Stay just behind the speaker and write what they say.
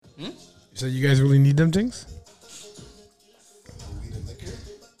So you guys really need them things?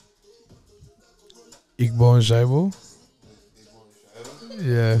 Igbo and Shaibo?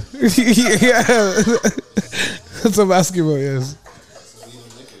 Yeah. Yeah. That's what I'm asking about, yes.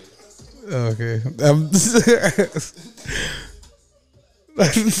 Okay.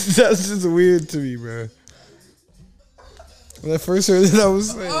 That's just weird to me, bro. When I first heard it, I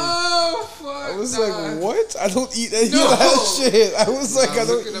was like, like, what? I don't eat any of that shit. I was like, I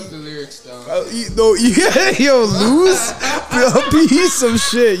don't. Looking up the lyrics, though. I don't eat no. Yo, lose a piece of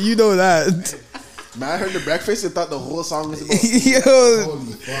shit. You know that. Man, I heard the breakfast and thought the whole song was about. Yo,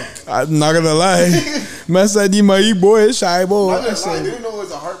 holy fuck. I'm not gonna lie. Man said, "My boy, shy boy." I didn't know it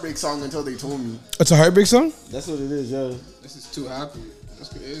was a heartbreak song until they told me. It's a heartbreak song. That's what it is, yeah. This is too happy. That's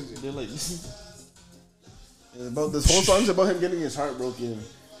crazy. They're like, about this whole song's about him getting his heart broken.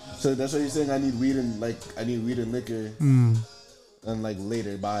 So that's what he's saying. I need weed and liquor, and like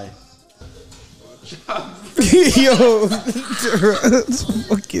later, bye. Yo, that's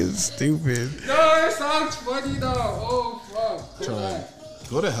fucking stupid. No, it sounds funny though. Oh fuck.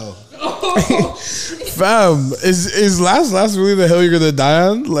 Go to hell. Fam, is last really the hell you're gonna die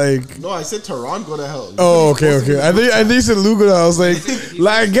on? Like, no, I said Tehran, go to hell. Oh, okay. I think you said Lugo. I was like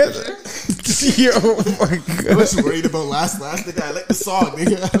get. Yo, oh my god. I was worried about last nigga. I like the song,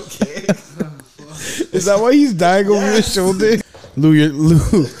 nigga. Okay. Is that why he's dying over your shoulder? Lou,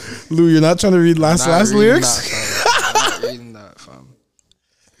 you're not trying to read last lyrics? I'm not reading that, fam.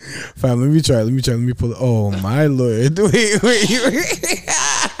 Fam, let me try. Let me pull it. Oh my lord. Wait.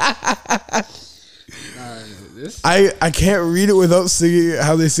 I can't read it without singing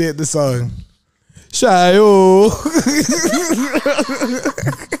how they say it in the song. Shayo.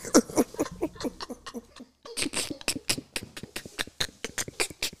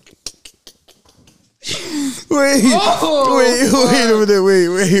 Wait a minute.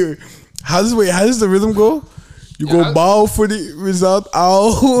 Wait. How does the rhythm go? You go bow for the result.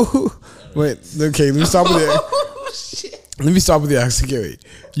 Ow. Wait. Okay. Let me stop with it. Let me stop with the accent. Wait.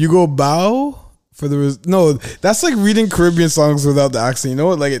 You go bow for the no. That's like reading Caribbean songs without the accent. You know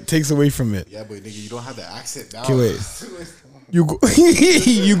what? Like it takes away from it. Yeah, but nigga, you don't have the accent now. Okay, wait. You go.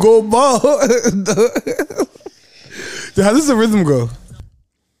 You go bow. How does the rhythm go?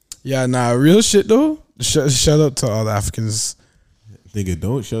 Yeah, nah, real shit though. Shout out to all the Africans. Nigga,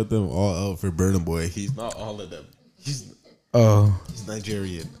 don't shout them all out for Burna Boy. He's not all of them. He's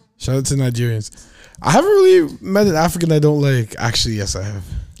Nigerian. Shout out to Nigerians. I haven't really met an African I don't like. Actually, yes, I have.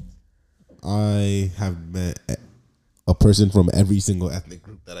 I have met a person from every single ethnic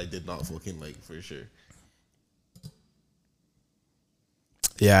group that I did not fucking like, for sure.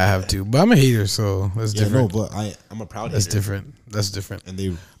 Yeah, I have to, but I'm a hater, so that's different. No, but I'm a proud hater. That's different.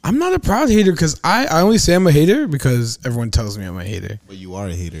 And I'm not a proud hater because I only say I'm a hater because everyone tells me I'm a hater. But you are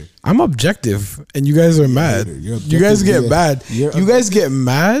a hater. I'm objective, and you guys are mad. You guys get mad. You guys get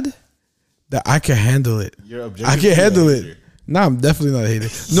mad that I can handle it. You're objective. I can handle it. Nah, I'm definitely not a hater.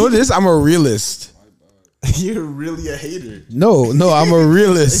 Notice I'm a realist. You're really a hater. No, I'm a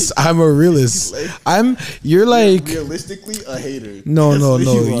realist. I'm a realist. You're like realistically a hater. No.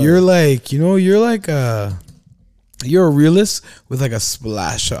 You're like, you're a realist with like a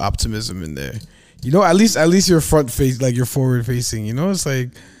splash of optimism in there. You know, at least you're front face, like you're forward facing. You know, it's like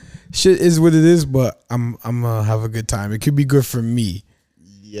shit is what it is, but I'm gonna have a good time. It could be good for me.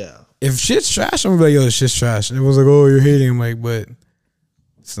 Yeah. If shit's trash, I'm gonna be like, yo, shit's trash. And everyone's like, oh, you're hating. I'm like, but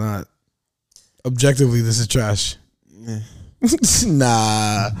it's not. Objectively, this is trash. Nah.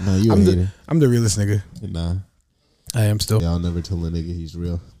 No, you a hater. I'm the realest nigga. Nah. I am still. Yeah, I'll never tell a nigga he's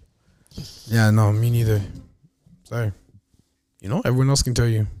real. Yeah, no, me neither. Sorry. You know, everyone else can tell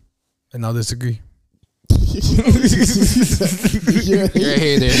you. And I'll disagree. You're a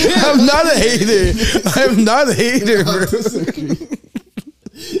hater. I'm not a hater. I'm not a hater, bro.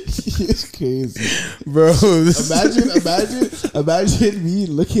 It's crazy, bro. Imagine me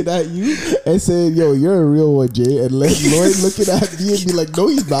looking at you and saying, "Yo, you're a real one, Jay," and Lloyd looking at me and be like, "No,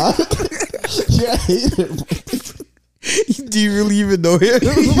 he's not." You're a hater. Do you really even know him? Do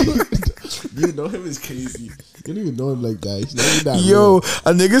you know him? Is crazy. You don't even know him like that. He's not even that yo, real.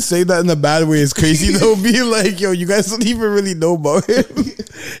 A nigga say that in a bad way is crazy though. Be like, yo, you guys don't even really know about him.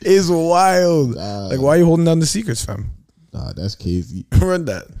 It's wild. Like, why are you holding down the secrets, fam? Nah, that's crazy. Run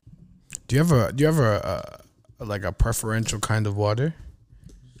that. Do you have a preferential kind of water?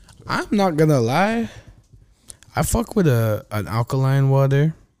 I'm not gonna lie. I fuck with an alkaline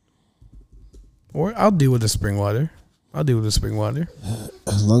water, or I'll deal with the spring water. As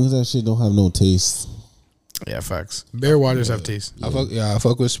long as that shit don't have no taste. Yeah, facts. Bare waters have taste. I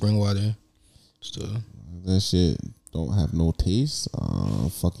fuck with spring water. Still, that shit. don't have no taste.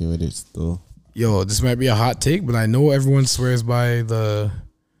 Fucking with it still. Yo, this might be a hot take, but I know everyone swears by the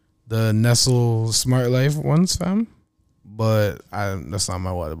Nestle Smart Life ones, fam. But that's not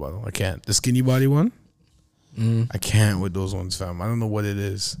my water bottle. I can't. The skinny body one, I can't with those ones, fam. I don't know what it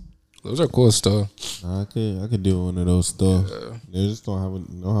is. Those are cool still. I could do one of those stuff. Yeah. They just don't have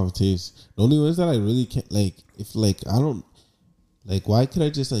a taste. The only ones that I really can't like, if like I don't like, why could I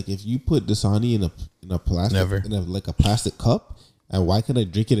just like if you put Dasani in a plastic in a plastic cup, and why could I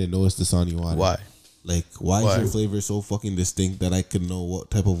drink it and know it's Dasani water? Why? Like why is your flavor so fucking distinct that I could know what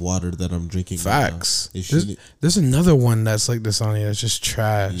type of water that I'm drinking? Facts. Right, there's another one that's like Dasani that's just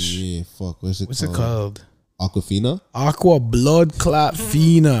trash. Yeah, fuck. What's it called? Aquafina? Aqua Blood Clot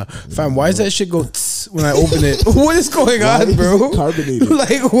Fina. Fam, why does that shit go when I open it? What is going on, bro? Carbonated.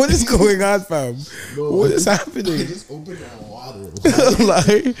 Like, what is going on, fam? No, what is happening? I just opened that water.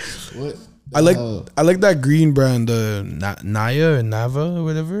 Like, what? I like that green brand, Naya or Nava or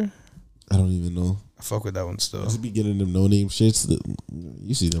whatever. I don't even know. I fuck with that one still. I just be getting them no name shits.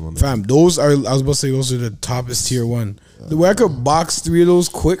 You see them on there. Fam, those are, I was about to say, those are the toppest tier one. The way I could box 3 of those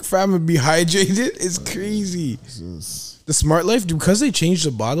quick, fam, and be hydrated is crazy. The Smart Life, because they changed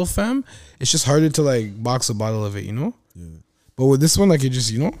the bottle, fam, it's just harder to like box a bottle of it, you know? Yeah. But with this one, like, you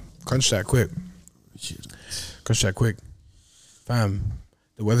just, you know, crunch that quick. Crunch that quick. Fam,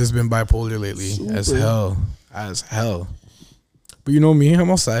 the weather's been bipolar lately. As hell. But you know me, I'm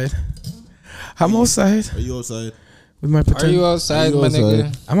outside. Are you outside? With my Are you outside, my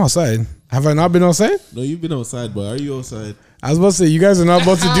nigga? I'm outside. Have I not been outside? No, you've been outside, but are you outside? I was about to say, you guys are not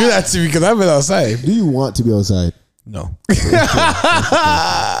about to do that to me because I've been outside. Do you want to be outside? No.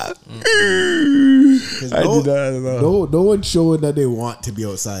 I do not. No one's showing that they want to be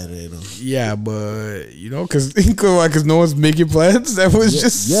outside right now. Yeah, but you know, because no one's making plans. Everyone's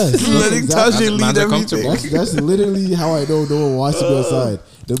just letting Tajay lead everything. That's literally how I know no one wants to be outside.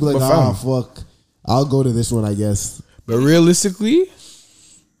 They'll be like, fuck, I'll go to this one, I guess. But realistically,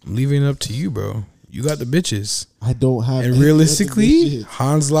 I'm leaving it up to you, bro. You got the bitches. I don't have. And realistically,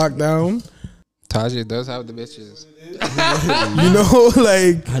 Hans locked down. Tajay does have the bitches. You know,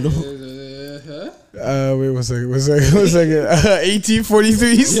 like. I don't. Wait 1 second.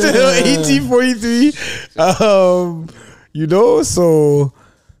 1843 still. 1843. You know, so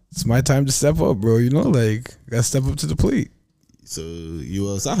it's my time to step up, bro. You know, like, gotta step up to the plate. So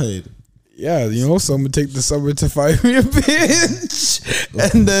you outside. Yeah, you know, so I'm gonna take the summer to find me a bitch,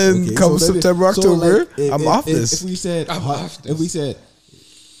 and then come September, October, I'm off this. If we said Hans,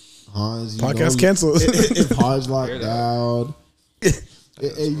 podcast canceled. If Hans locked down,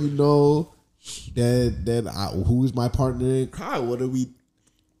 and you know, then who's my partner in crime? What are we?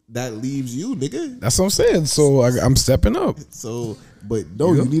 That leaves you, nigga. That's what I'm saying. So I'm stepping up. So, but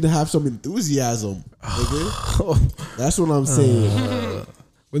no, you need to have some enthusiasm, nigga. That's what I'm saying.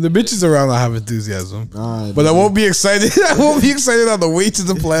 When the bitch is around, I have enthusiasm. But I won't be excited. I won't be excited on the way to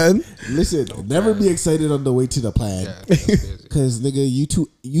the plan. Listen, never be excited on the way to the plan. Because, nigga,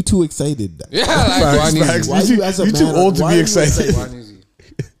 you too excited. Yeah, like, why you as a you man, too old to be excited.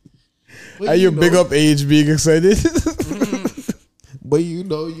 At your big up age being excited. But you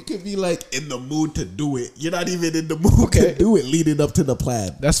know, you can be like in the mood to do it. You're not even in the mood to do it leading up to the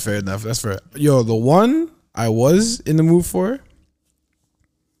plan. That's fair enough. That's fair. Yo, the one I was in the mood for.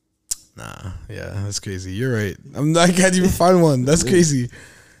 Nah, yeah, that's crazy. You're right. I can't even find one. That's crazy.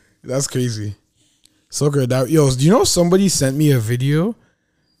 That's crazy. So good. Yo, do you know somebody sent me a video?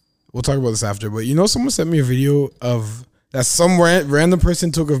 We'll talk about this after, but you know someone sent me a video of that some random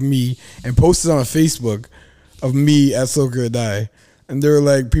person took of me and posted on Facebook of me at So Good Die. And there were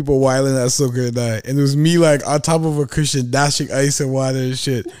like people wilding at So Good Die. And it was me like on top of a cushion dashing ice and water and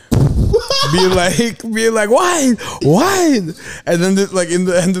shit. being like, why? And then like in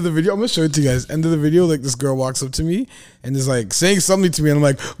the end of the video, I'm gonna show it to you guys. End of the video, like this girl walks up to me and is like saying something to me, and I'm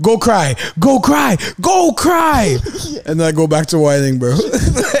like, go cry. And then I go back to whining, bro.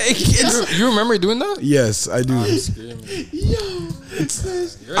 Like, you remember doing that? Yes, I do. You're a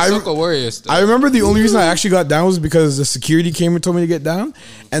circle warrior still. I remember the only reason I actually got down was because the security came and told me to get down,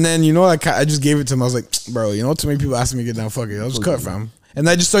 and then you know I just gave it to him. I was like, bro, you know, too many people asking me to get down. Fuck it, I'll just cut, fam. And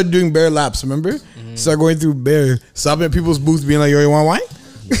I just started doing bear laps. Remember? Started going through bear, stopping at people's booths, being like, yo, you want wine?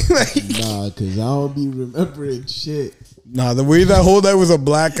 Nah, cause I don't be remembering shit. Nah, the way that whole night was a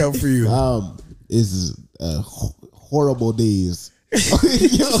blackout for you. Is horrible days.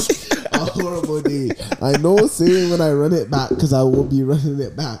 A horrible day. I know saying when I run it back because I will be running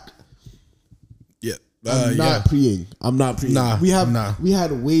it back. Yeah. I'm not preying. Nah, we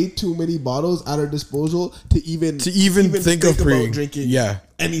had way too many bottles at our disposal to even think of about drinking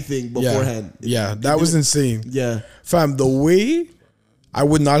anything beforehand. Yeah, that was insane. Yeah, fam, the way I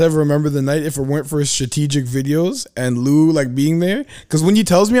would not have remembered the night if it weren't for strategic videos and Lou like being there. Because when he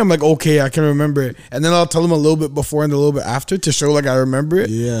tells me, I'm like, okay, I can remember it, and then I'll tell him a little bit before and a little bit after to show like I remember it.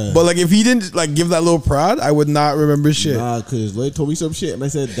 Yeah. But like if he didn't like give that little prod, I would not remember shit. Nah, because Lloyd told me some shit, and I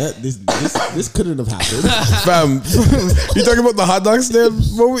said that this couldn't have happened. Fam, you talking about the hot dog stand?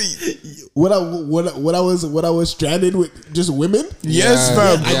 When I was stranded with just women. Yes,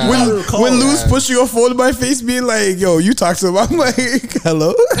 fam. Yeah. When Lou's pushing your phone in my face, being like, "Yo, you talk to him." I'm like,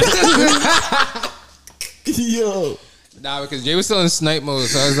 "Hello." Yo. Nah, because Jay was still in snipe mode,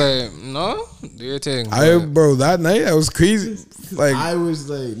 so I was like, "No, do your thing." Bro, that night I was crazy. Like I was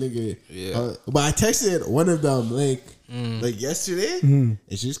like, nigga. Yeah. But I texted one of them like yesterday, and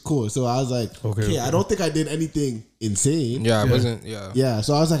she's cool. So I was like, okay, I don't think I did anything insane. Yeah, I wasn't. Yeah.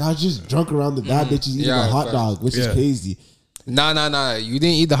 So I was like, I was just drunk around the bad bitches eating a hot dog, which is crazy. Nah. You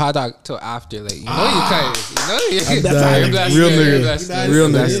didn't eat the hot dog till after, like you know you kind of,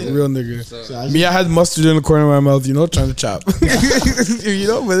 real nigga. So me, I had mustard in the corner of my mouth, trying to chop. But it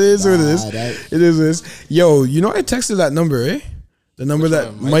is what it is. It is what it is. Yo, I texted that number, eh? The number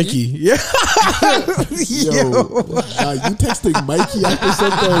that Mikey? Yeah. Yo, you texting Mikey after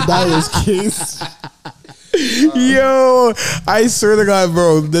Socorro Dyer's case? Yo, I swear to God,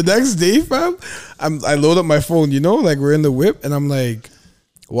 bro. The next day, fam, I load up my phone. Like we're in the whip, and I'm like,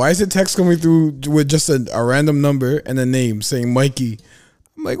 why is the text coming through with just a random number and a name saying Mikey?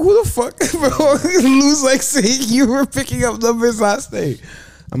 I'm like, who the fuck, bro? Lou's like saying you were picking up numbers last night.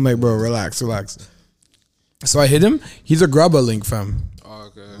 I'm like, bro, relax. So I hit him. He's a grabber link, fam.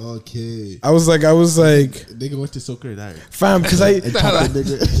 Okay. I was like, nigga went to Socorro Dyer, fam, because I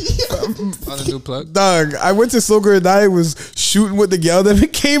on a new plug. Dog, I went to Socorro Dyer, was shooting with the gal, then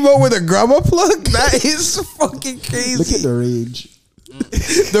it came out with a grabber plug. That is fucking crazy. Look at the range.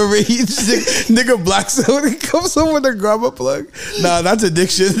 The range, nigga blacks out and comes up with a grabber plug. Nah, that's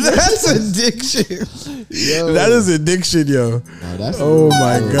addiction. That's addiction. Yo. That is addiction, yo. Nah, oh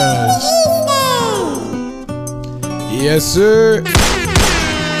my gosh. Yes, sir.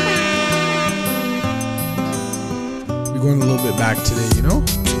 We're going a little bit back today,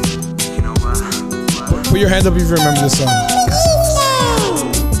 Put your hand up if you remember this song.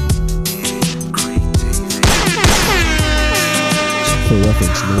 For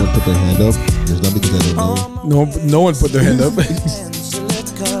reference, no one put their hand up. There's not because I don't know. No one put their hand up.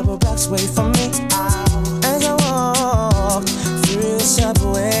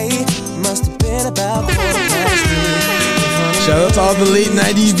 Shout out to all the late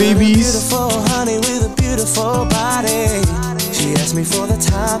 90s babies. Beautiful honey with a beautiful body. She asked me for the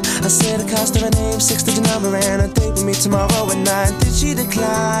time. I said the cost of her name, 6-digit number, and a date with me tomorrow at 9. Did she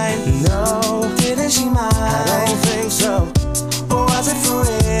decline? No. Didn't she mind? I don't think so. Or was it for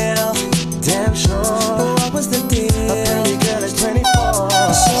real? Damn sure. What was the deal? A pretty girl is 24.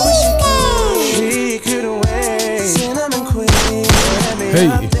 So is she cute? She couldn't wait. Cinnamon queen.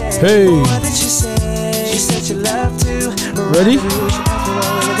 Hey. What did she say? She said she loved to. Ready?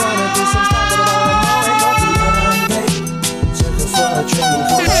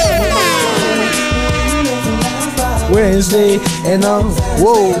 Wednesday and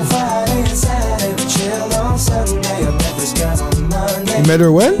whoa. You met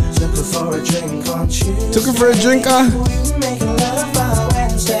her when? Took her for a drink on Tuesday. Took her for a drink,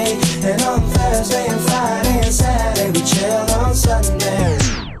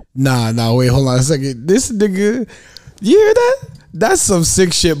 Nah, wait, hold on a second. This nigga, you hear that? That's some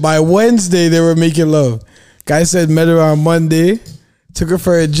sick shit. By Wednesday, they were making love. Guy said met her on Monday. Took her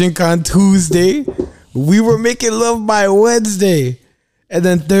for a drink on Tuesday. We were making love by Wednesday. And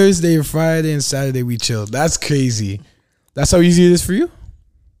then Thursday, Friday, and Saturday, we chilled. That's crazy. That's how easy it is for you?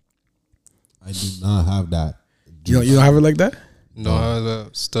 I do not have that. You don't have it like that? No,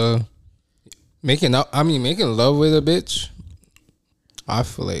 still making love with a bitch. I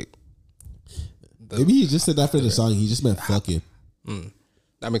feel like maybe he just said that for the song. He just meant fucking.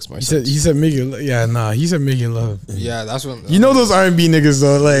 That makes more sense. He said making love. Yeah, nah. He said making love. Yeah, that's what. You know those R&B niggas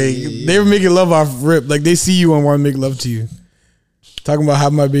though. Like they were making love off rip. Like they see you and want to make love to you. Talking about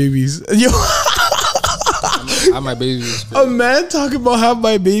have my babies. Yo, have my babies. A man talking about have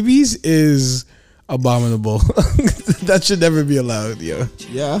my babies is abominable. That should never be allowed. Yo.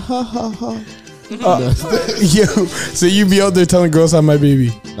 Yeah. Yo, so you be out there telling girls have my baby?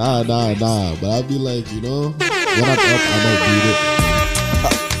 Nah. But I'll be like, when I'm up, I might beat it.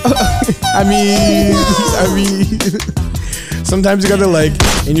 I mean, sometimes you gotta like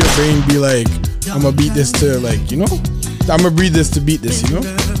in your brain be like, I'm gonna beat this to like, you know, I'm gonna breathe this to beat this, you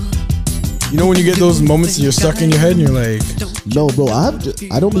know. You know when you get those moments and you're stuck in your head and you're like, no, bro, I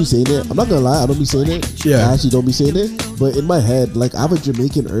don't be saying it. I'm not gonna lie, I don't be saying it. Yeah. I actually don't be saying it. But in my head, like I have a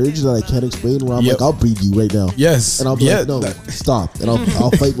Jamaican urge that I can't explain where I'm like, I'll breathe you right now. Yes. And I'll be like, no, stop. And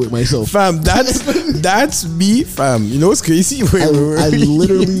I'll fight with myself. Fam, that's me, fam. You know what's crazy? I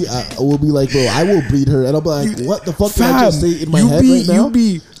literally I will be like, bro, I will breed her. And I'll be like, what the fuck did I just say in my head right now? You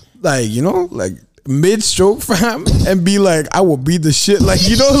be like, you know, like mid-stroke, fam, and be like, I will beat the shit. Like,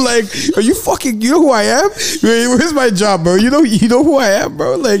 you know, like, are you fucking, you know who I am? Where's my job, bro? You know who I am,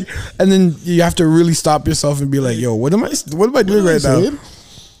 bro? Like, and then you have to really stop yourself and be like, yo, what am I doing right now?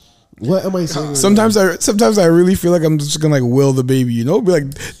 What am I saying? Sometimes I really feel like I'm just gonna like will the baby, you know, be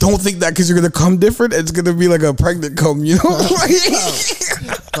like, don't think that because you're gonna come different, it's gonna be like a pregnant come, you know.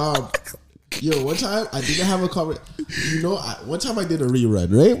 Yo, one time I didn't have a comment. You know, one time I did a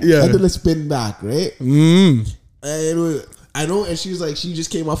rerun, right? Yeah. I did a spin back, right? And I know, and she was like, she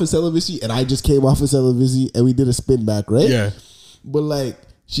just came off of celibacy, and I just came off of celibacy, and we did a spin back, right? Yeah. But like,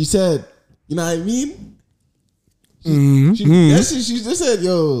 she said, you know what I mean? She just said,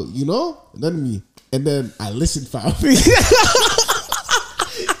 yo, you know, none of me. And then I listened, fam.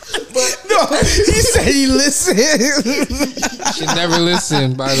 He said he listened. She never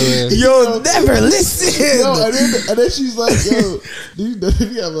listened, by the way. Yo, never listen. Yo, and then she's like, yo, do you know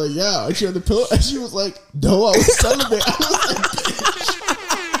me? I'm like, yeah, aren't you on the pillow? And she was like, no, I was celibate. I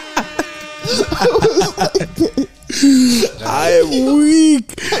was like, bitch. I am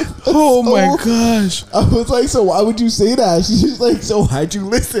weak. Oh my gosh. I was like, so why would you say that? She's like, so why'd you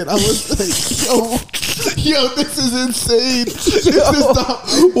listen? I was like, yo, this is insane. This is not.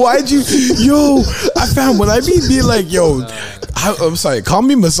 Why'd you? Yo, I found when I be like, yo, I'm sorry, call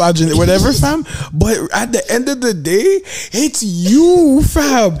me misogynist, whatever, fam. But at the end of the day, it's you,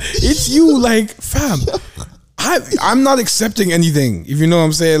 fam. It's you, like, fam. I'm not accepting anything, if you know what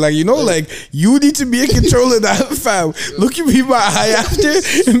I'm saying. Like, you know, like, you need to be in control of that, fam. Look at me in my eye after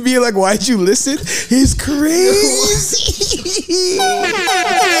and be like, why'd you listen? It's crazy.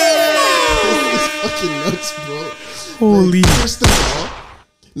 Fucking nuts, bro. Holy. Like, first of all,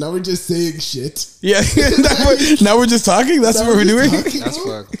 now we're just saying shit. Yeah, now we're just talking. That's what we're doing. That's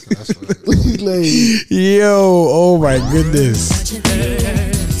fucked. Like, yo, oh my goodness.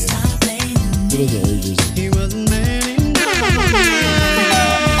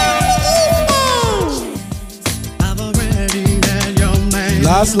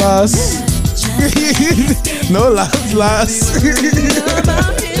 Last. No last.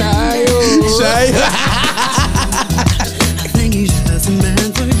 Chayo. I think he's just a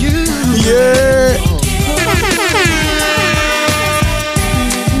man for you. Yeah.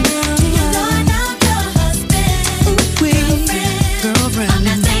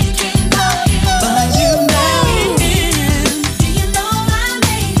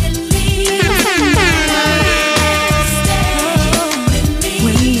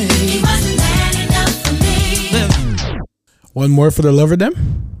 One more for the lover, them.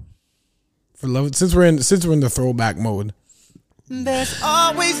 For love, since we're in the throwback mode. There's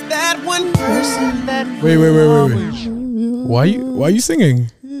always that one person that. Wait. Why you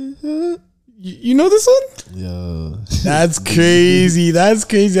singing? You know this one? yo, That's crazy. Let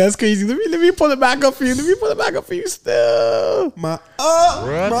me pull it back up for you. Still.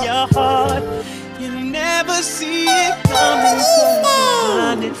 Your heart, you never see it coming.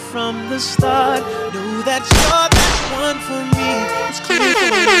 Find it from the start. Know that you're that one for me. It's clear for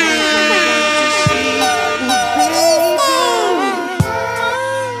me to see. Ooh, baby.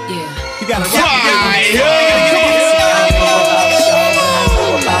 Yeah, you gotta rock.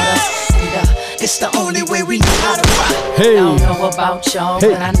 It's the only way we know how to rock. Hey. I don't know about y'all,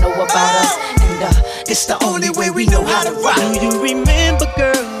 but I know about us. And it's the only way we know how to rock. Do you remember,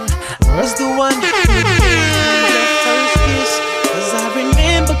 girl? I was the one that gave you your first kiss. 'Cause I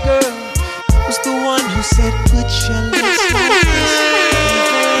remember, girl, I was the one who said, put your lips like this.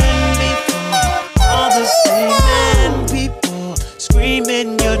 Even before all the same and people screaming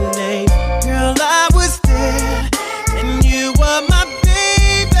your name. Girl, I was there, and you were my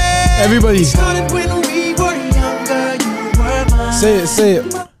baby. Everybody. It started when we were younger. You were mine. Say it.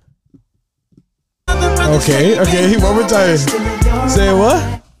 Okay, one more time. Say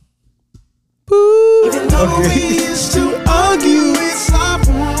what? Even though we used to argue, it's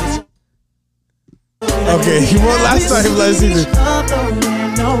alright. Okay, one last time, let's see this.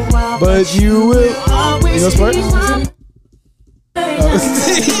 But you will. You know this part?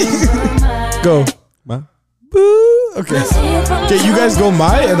 Go. Ma? Boo. Okay, you guys go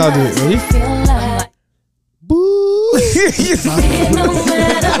my and I'll do it. Ready? boo. no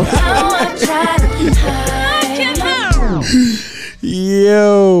matter how I try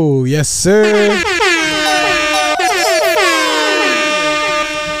Radio. Yes, sir.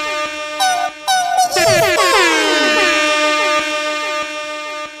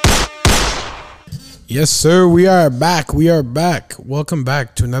 Yes, sir. We are back. We are back. Welcome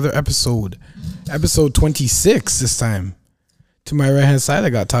back to another episode. Episode 26 this time. To my right hand side,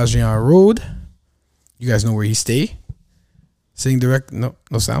 I got Tajian Road. You guys know where he stay? Sitting direct. No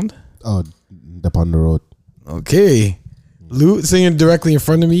sound. Oh, up on the road. Okay. Lou singing directly in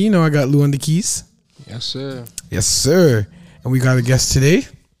front of me. You know I got Lou on the keys. Yes, sir. Yes, sir. And we got a guest today.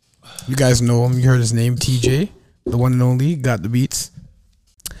 You guys know him. You heard his name, TJ, the one and only. Got the beats.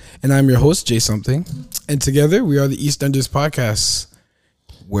 And I'm your host, Jay Something. And together we are the EastEnders podcast,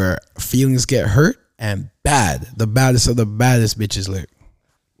 where feelings get hurt and bad. The baddest of the baddest bitches lick.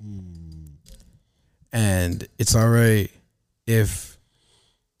 And it's all right if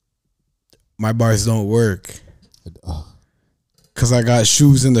my bars don't work. Cause I got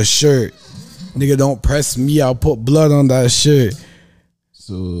shoes in the shirt. Nigga, don't press me. I'll put blood on that shirt.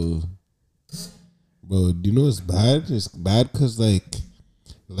 So, bro, do you know it's bad? It's bad because like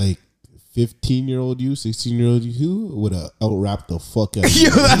 15-year-old you, 16-year-old you would have out-rapped the fuck out of you.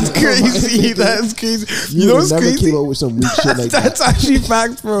 Yo, that's crazy. That's crazy. You know what's never crazy? came up with some weak shit like that. That's actually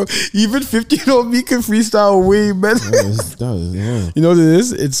facts, bro. Even 15-year-old me can freestyle way better. Yeah. You know what it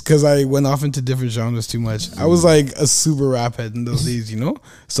is? It's because I went off into different genres too much. I was like a super rap head in those days, you know?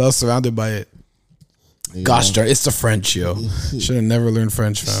 So I was surrounded by it. Yeah. Gosh darn, it's the French, yo. Should have never learned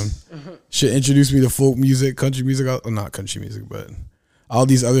French, fam. Should introduce me to folk music, country music. Not country music, but all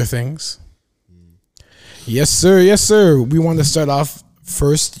these other things. Yes, sir. Yes, sir. We want to start off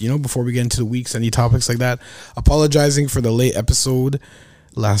first, you know, before we get into the weeks, any topics like that. Apologizing for the late episode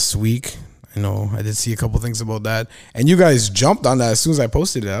last week. I know I did see a couple things about that. And you guys jumped on that as soon as I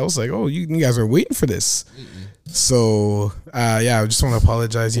posted it. I was like, oh, you guys are waiting for this. So, yeah, I just want to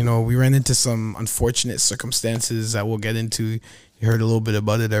apologize. You know, we ran into some unfortunate circumstances that we'll get into. You heard a little bit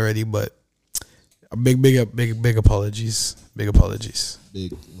about it already, but a big apologies. Big apologies.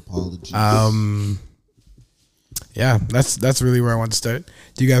 Big apologies. Yeah, that's really where I want to start.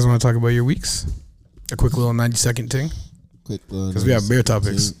 Do you guys want to talk about your weeks? A quick little 90-second thing? Quick, because we have bare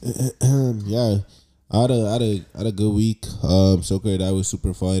topics. Yeah, I had a good week. Soccer that was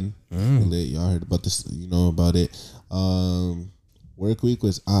super fun. Y'all heard about this, you know about it. Work week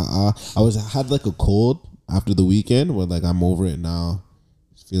was I had like a cold after the weekend, but like I'm over it now.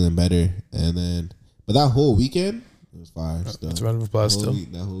 Just feeling better, and then but that whole weekend it was fire. It's a round of applause still.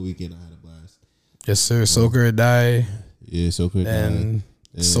 That whole weekend I had a blast. Yes, sir. Soccer or die. Yeah, Soccer or die. And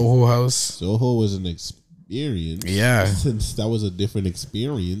Soho House. Soho was an experience. Yeah, since that was a different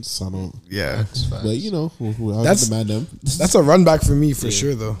experience. I don't. Yeah, but you know, that's the man. That's a run back for me for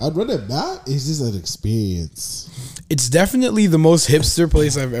sure, though. I'd run it back. It's just an experience. It's definitely the most hipster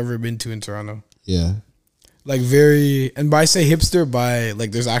place I've ever been to in Toronto. Yeah, like very, and by say hipster, by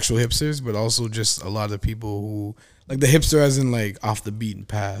like there's actual hipsters, but also just a lot of people who like the hipster as in like off the beaten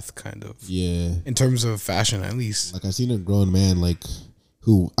path, kind of. Yeah, in terms of fashion, at least. Like I seen a grown man like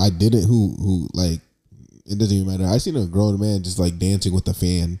who like. It doesn't even matter. I seen a grown man just like dancing with a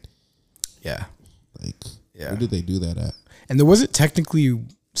fan. Yeah. Like, where did they do that at? And there wasn't technically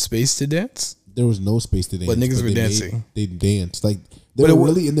space to dance. There was no space to dance. But niggas were dancing. They danced. Like, they were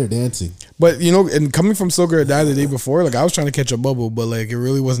really in there dancing. But, you know, and coming from Soccer or Die the day before, like, I was trying to catch a bubble, but, like, it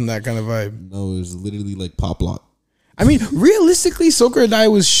really wasn't that kind of vibe. No, it was literally like pop lock. I mean, realistically, Soccer or Die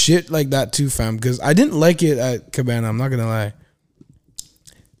was shit like that too, fam. Because I didn't like it at Cabana. I'm not going to lie.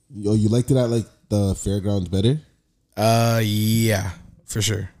 Yo, you liked it at, like, the fairgrounds better? Yeah, for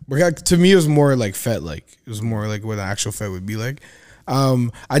sure. But to me, it was more like Fet. Like it was more like what an actual Fet would be like. I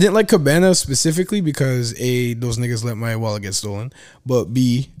didn't like Cabana specifically because A, those niggas let my wallet get stolen, but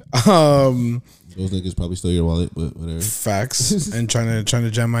B, those niggas probably stole your wallet, but whatever. Facts. And trying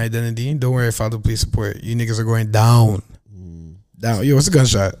to jam my identity. Don't worry, Father, please support. You niggas are going down. Down. Yo, what's a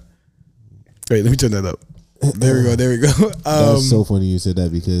gunshot? Wait, let me turn that up. There we go. That's so funny you said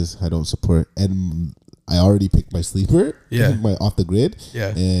that because I don't support, and I already picked my sleeper. Yeah, my off the grid.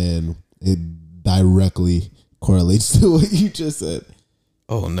 Yeah, and it directly correlates to what you just said.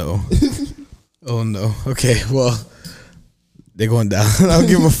 Oh no. Oh no. Okay, well, they're going down. I don't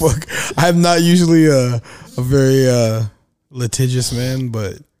give a fuck. I'm not usually a very litigious man,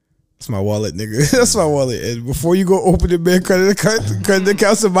 but that's my wallet, nigga. That's my wallet. And before you go open the bank credit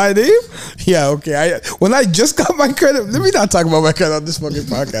accounts in my name, yeah, okay. When I just got my credit, let me not talk about my credit on this fucking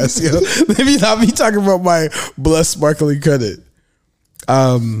podcast. You know? Let me not be talking about my blessed sparkling credit.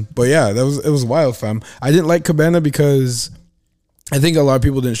 But yeah, it was wild, fam. I didn't like Cabana because I think a lot of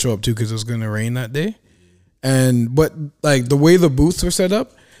people didn't show up too because it was going to rain that day, but like the way the booths were set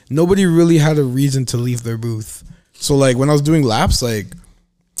up, nobody really had a reason to leave their booth. So like when I was doing laps, like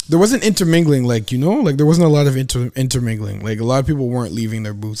there wasn't intermingling, like, you know, like there wasn't a lot of intermingling. Like a lot of people weren't leaving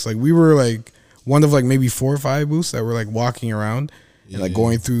their booths. Like we were like one of like maybe 4 or 5 booths that were like walking around and like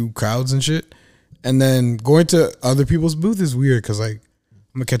going through crowds and shit. And then going to other people's booth is weird because like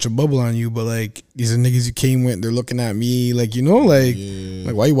I'm gonna catch a bubble on you, but like these are niggas you came with, they're looking at me, like, you know, like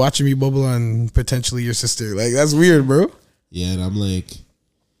why you watching me bubble on potentially your sister? Like that's weird, bro. Yeah, and I'm like,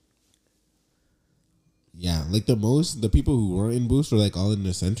 yeah, like the people who weren't in booths were like all in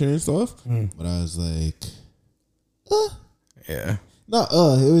the center and stuff. But I was like, yeah. No,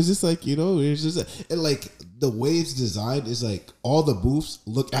 it was just like, you know, it was just and like the way it's designed is like all the booths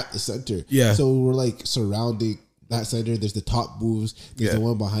look at the center. Yeah. So we're like surrounding that center. There's the top booths. There's the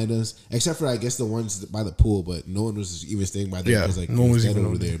one behind us, except for I guess the ones by the pool, but no one was even staying by there. Because like no one was even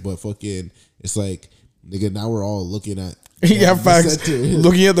over there. But fucking, it's like, nigga, now we're all looking at facts.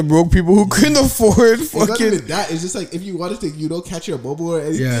 Looking at the broke people who couldn't afford fucking. It's not even that. It's just like if you wanted to, you know, catch your bubble or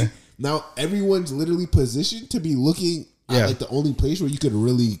anything. Now everyone's literally positioned to be looking at like the only place where you could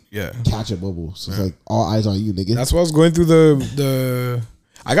really catch a bubble. So it's like all eyes on you, nigga. That's why I was going through the.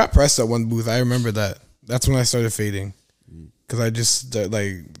 I got pressed at one booth. I remember that. That's when I started fading because I just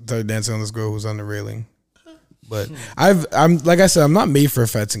started dancing on this girl who was on the railing. But I'm like I said, I'm not made for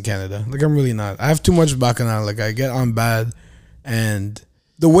fights in Canada. Like I'm really not. I have too much bacchanal. Like I get on bad, and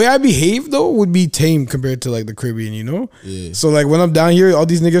the way I behave though would be tame compared to like the Caribbean, you know. Yeah. So like when I'm down here, all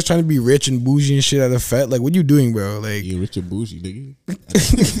these niggas trying to be rich and bougie and shit at a fete. Like what you doing, bro? Like you rich and bougie, nigga.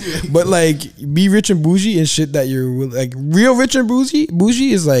 But like be rich and bougie and shit that you're like real rich and bougie.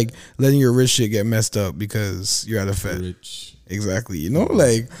 Bougie is like letting your rich shit get messed up because you're at a fete. Rich. Exactly, you know,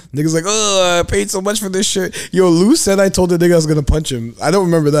 like niggas like, oh, I paid so much for this shirt. Yo, Lou said I told the nigga I was gonna punch him. I don't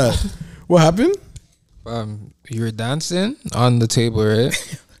remember that. What happened? You were dancing on the table, right?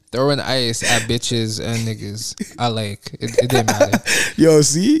 Throwing ice at bitches and niggas. I like it didn't matter. Yo,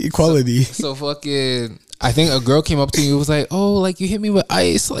 see equality. So fucking. I think a girl came up to you and was like, oh, like you hit me with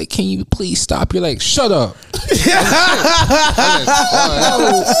ice. Like, can you please stop? You're like, shut up.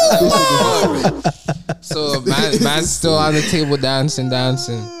 So man's still on the table dancing.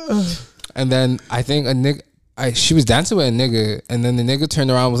 And then I think a nigga, she was dancing with a nigga. And then the nigga turned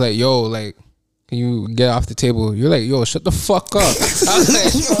around and was like, yo, like, can you get off the table? You're like, yo, shut the fuck up. I was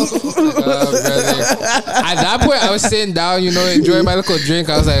like, brother. At that point, I was sitting down, you know, enjoying my little drink.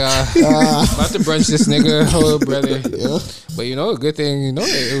 I was like, about to brunch this nigga, oh, brother. Yeah. But, you know, a good thing, you know,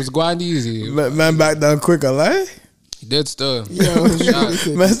 it was going easy. Man back down quick, I lie. He did stuff. Yo,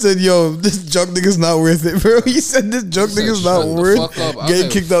 man said, yo, this junk nigga's not worth it, bro. He said this junk nigga's not worth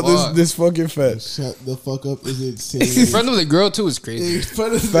getting kicked out this fucking fest. Shut the fuck up is insane. In front of the girl, too, is crazy. In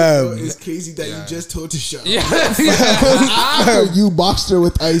front of the girl is crazy that you just told to shut up. After you boxed her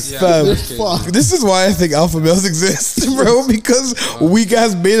with ice. Fuck. This is why I think alpha males exist, bro, because weak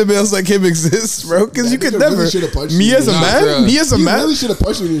ass beta males like him exist, bro. Because you could never. Really me as a man, really should have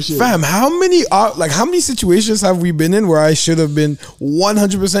punched me in your shit. Fam, how many situations have we been in where I should have been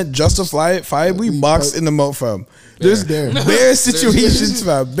 100% justifiably boxed in the mouth, fam? There's bare situations,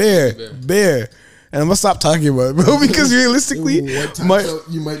 fam. Bare. And I'm gonna stop talking about it, bro, because realistically, you might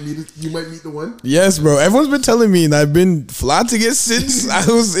meet the one. Yes, bro. Everyone's been telling me, and I've been flaunting it since I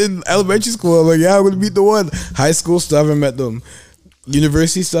was in elementary school. I'm like, yeah, I'm gonna meet the one. High school stuff, I met them.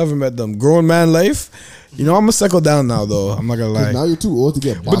 University stuff, I met them. Grown man life. You know, I'm gonna settle down now, though. I'm not gonna lie. Now you're too old to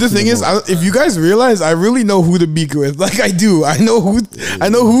get. But the thing is, if you guys realize, I really know who to be with. Like I do. I know who.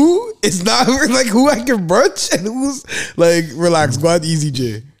 It's not like who I can brunch and who's like relax, go out easy,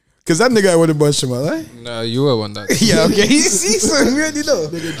 J. Cause that nigga I would have bunched him, right? No, you were one that. Yeah, okay. See, so you already know.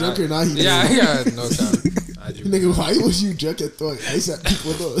 Nigga drunk or not, no doubt. Nigga, why was you drunk and throwing ice at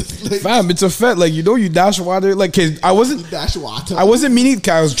people though? Like, fam, it's a fet. Like, you know, you dash water. Like, cause I wasn't meaning.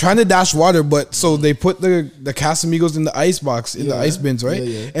 I was trying to dash water, but so they put the Casamigos in the ice box in the ice bins, right?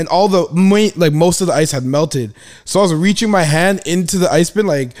 Yeah. And all most of the ice had melted. So I was reaching my hand into the ice bin,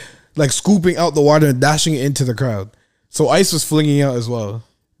 like scooping out the water and dashing it into the crowd. So ice was flinging out as well.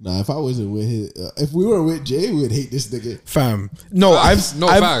 Nah, if I wasn't with him, if we were with Jay, we would hate this nigga. Fam, no,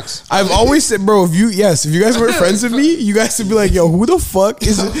 facts. I've always said, bro, if you guys were friends with me, you guys would be like, yo, who the fuck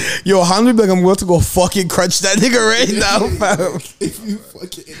is it? Yo, Han would be like, I'm going to go fucking crunch that nigga right now, fam. If you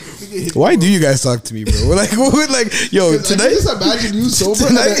fucking, why do you guys talk to me, bro? Like, yo, tonight? I just imagine you sober.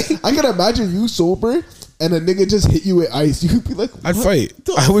 I can imagine you sober. And a nigga just hit you with ice, you'd be like, I'd fight.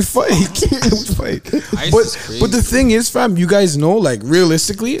 I would fight. But the thing is, fam, you guys know, like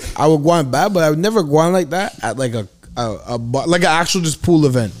realistically, I would go on bad, but I would never go on like that at like a like an actual just pool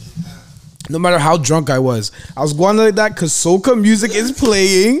event. No matter how drunk I was going like that because soca music is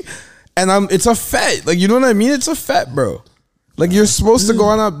playing, and it's a fet. Like, you know what I mean? It's a fet, bro. Like, you're supposed to go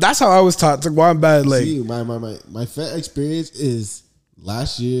on up. That's how I was taught to go on bad. Like, see, my fet experience is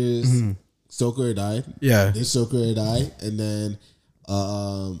last year's soca or die. Yeah, this soca or die, and then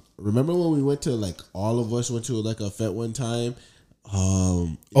remember when we went to like all of us went to like a fet one time.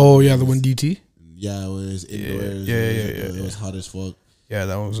 The one DT. Yeah, it was indoors. Yeah. It was hot as fuck. Yeah,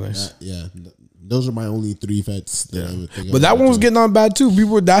 that one was nice. Those are my only 3 fets that I would think. But that one was getting on bad too. People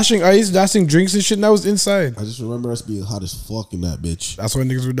were dashing ice, dashing drinks and shit, and that was inside. I just remember us being hot as fuck in that bitch. That's why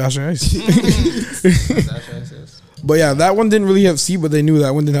niggas were dashing ice. But yeah, that one didn't really have seat, but they knew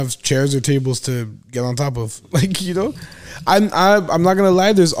that one didn't have chairs or tables to get on top of. Like, you know, I'm not gonna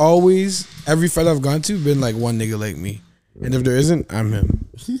lie. There's always every fight I've gone to been like one nigga like me, and if there isn't, I'm him.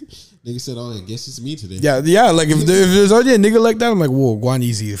 Nigga said, "Oh, I guess it's me today." Yeah. Like if there's already a nigga like that, I'm like, whoa, go on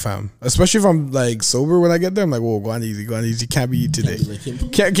easy, fam. Especially if I'm like sober when I get there, I'm like, whoa, go on easy. Can't be you today.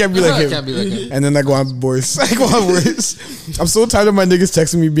 Can't be like him. Can't be like him. And then I go on worse. I'm so tired of my niggas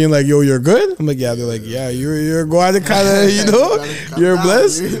texting me being like, yo, you're good. I'm like, yeah. They're like, yeah, you're going to kind of, you know, you're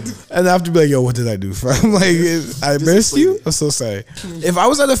blessed. And I have to be like, yo, what did I do, fam? Like, I embarrassed you. I'm so sorry. If I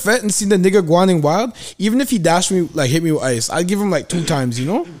was at a fet and seen the nigga guaning wild, even if he dashed me, like hit me with ice, I'd give him like 2 times, you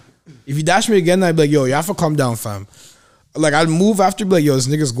know. If he dashed me again, I'd be like, yo, you have to calm down, fam. Like, I'd move after, be like, yo, this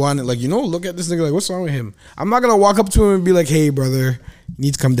nigga's going, like, you know, look at this nigga, like, what's wrong with him? I'm not gonna walk up to him and be like, hey, brother, you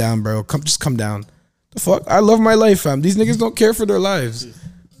need to come down, bro. Just come down. The fuck? I love my life, fam. These niggas don't care for their lives.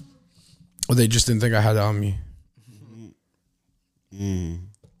 Or they just didn't think I had it on me.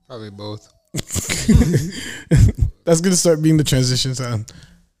 Probably both. That's gonna start being the transition sound.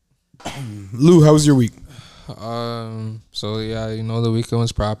 Lou, how was your week? So yeah, you know, the weekend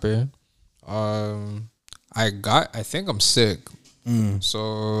was proper. I think I'm sick.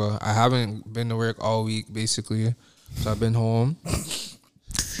 So I haven't been to work all week basically. So I've been home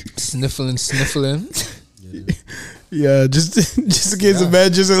sniffling. Yeah, just in case the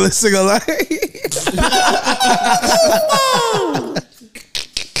managers are listening alive.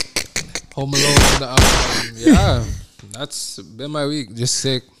 Home alone in the yeah, that's been my week. Just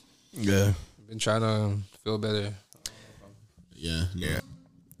sick. Yeah, been trying to feel better. Yeah.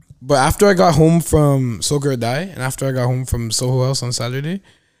 But after I got home from Soca or Die, and after I got home from Soho House on Saturday,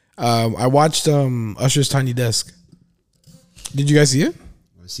 I watched Usher's Tiny Desk. Did you guys see it?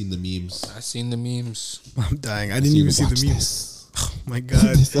 I've seen the memes. I'm dying. I didn't even see the memes. Oh my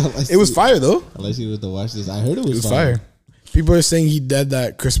god, it was fire though. I like you to watch this. I heard it was fire. People are saying he did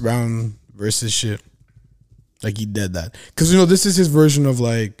that Chris Brown versus shit. Like he did that because you know this is his version of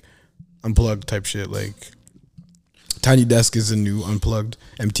like Unplugged type shit. Like Tiny Desk is a new Unplugged,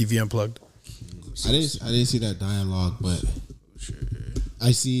 MTV Unplugged. I didn't see that dialogue, but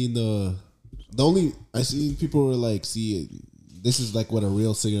I seen I seen people were like, see, this is like what a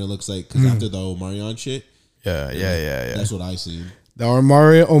real singer looks like because after the Omarion shit. Yeah. That's what I seen. The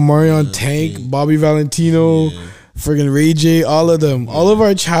Omarion Tank, Bobby Valentino, friggin' Ray J, all of them. All of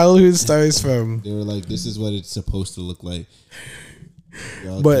our childhood stars from. They were like, this is what it's supposed to look like.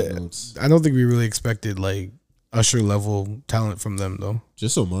 But I don't think we really expected like Usher level talent from them though.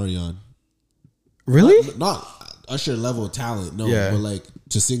 Just Omarion. Really? Not Usher level talent, no. But like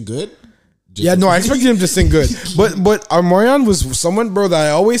to sing good. I expected him to sing good. But Omarion was someone, bro, that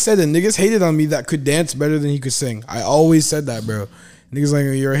I always said that niggas hated on me that could dance better than he could sing. I always said that, bro. Niggas like,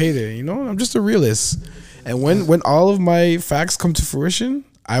 you're a hater. You know, I'm just a realist. And when all of my facts come to fruition,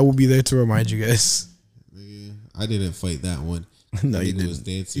 I will be there to remind you guys. I didn't fight that one. No, you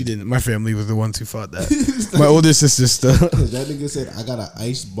didn't. You didn't. My family was the ones who fought that. My older sister still. That nigga said, I got an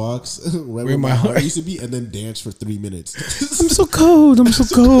ice box where my heart used to be and then dance for 3 minutes. I'm so cold. I'm so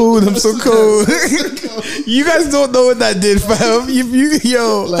cold. I'm so cold. You guys don't know what that did, fam.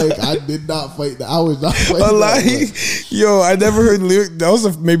 Yo. Like, I did not fight that. I was not fighting that. Yo, I never heard lyrics. That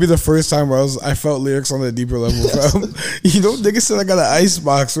was maybe the first time where I felt lyrics on a deeper level, fam. You know, nigga said I got an ice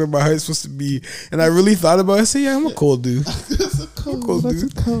box where my heart's supposed to be. And I really thought about it. I said, yeah, I'm a cold dude. That's so cold.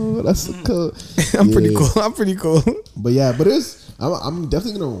 I'm pretty cool. I'm pretty cool. But I'm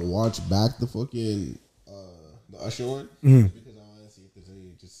definitely gonna watch back the fucking the Usher one because I want to see if there's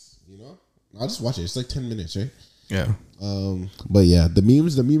any I'll just watch it. It's like 10 minutes, right? Yeah. But yeah, the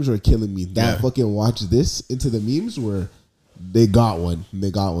memes were killing me. That fucking watch this into the memes were they got one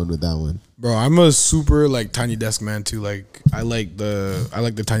with that one. Bro, I'm a super like Tiny Desk man too. Like I like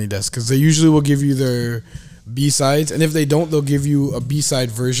the Tiny Desk because they usually will give you their B-sides, and if they don't, they'll give you a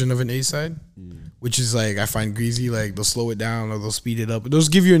B-side version of an A-side, which is like I find greasy. Like they'll slow it down or they'll speed it up. They'll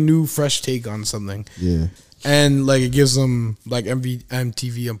just give you a new, fresh take on something. Yeah, And like it gives them like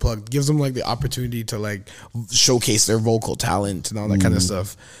MTV Unplugged, gives them like the opportunity to like showcase their vocal talent and all that kind of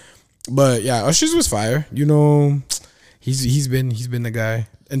stuff. But yeah, Usher's was fire. You know, he's been the guy.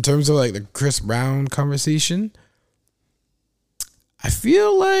 In terms of like the Chris Brown conversation, I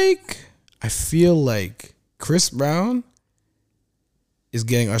feel like Chris Brown is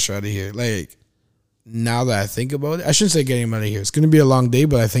getting Usher out of here. Like, now that I think about it, I shouldn't say getting him out of here. It's going to be a long day,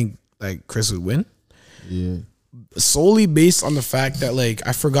 but I think like Chris would win. Yeah. Solely based on the fact that like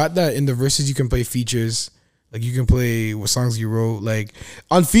I forgot that in the verses you can play features. Like you can play what songs you wrote. Like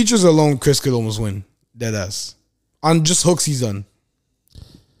on features alone, Chris could almost win. Deadass. On just hooks he's done.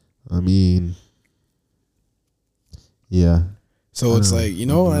 I mean, yeah. So it's like, you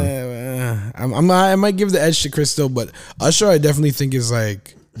know, I might give the edge to Chris still, but Usher I definitely think is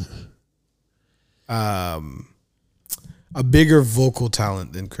like a bigger vocal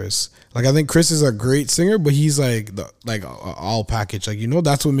talent than Chris. Like I think Chris is a great singer, but he's like all package. Like, you know,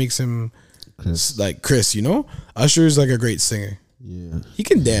 that's what makes him Chris. Like Chris, you know? Usher is like a great singer. Yeah. He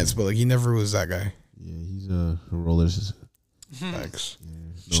can dance, but like he never was that guy. Yeah, he's a roller. Facts. Yeah.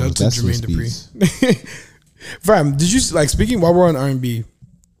 Shout out to Jermaine Dupri. Fam, did you like, speaking while we're on R&B,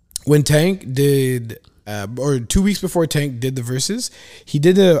 when Tank did or 2 weeks before Tank did the verses, he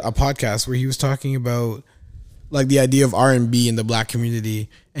did a podcast where he was talking about like the idea of R&B in the black community,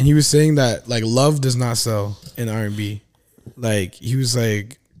 and he was saying that like love does not sell in R&B. Like he was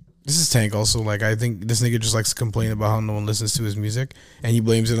like, this is Tank also, like I think this nigga just likes to complain about how no one listens to his music, and he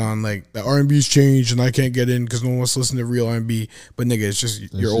blames it on like the R&B's changed and I can't get in because no one wants to listen to real R&B. But nigga, it's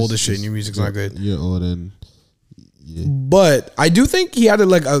just you're old as shit and your music's not good. You're old and yeah. But I do think he had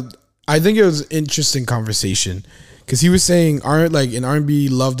I think it was an interesting conversation because he was saying like in R&B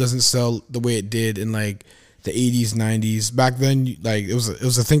love doesn't sell the way it did in like the 80s 90s. Back then like it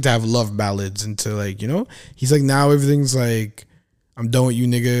was a thing to have love ballads and to like, you know, he's like now everything's like I'm done with you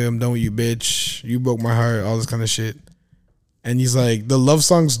nigga, I'm done with you bitch, you broke my heart, all this kind of shit. And he's like the love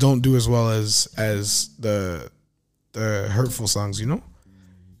songs don't do as well as the hurtful songs, you know.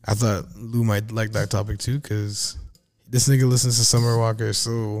 I thought Lou might like that topic too because this nigga listens to Summer Walker.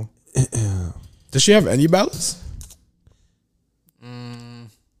 So does she have any ballads?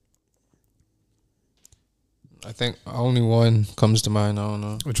 I think only one comes to mind. I don't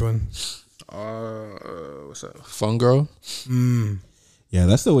know Which one. What's that? Fun Girl. Yeah,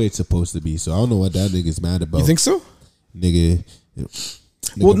 that's the way it's supposed to be. So I don't know what that nigga's mad about. You think so? Nigga.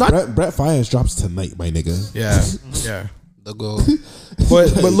 Well, not Brett Fires drops tonight, my nigga. Yeah. The goal.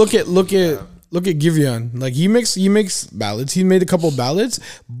 But look at Giveon. Like he makes ballads. He made a couple ballads,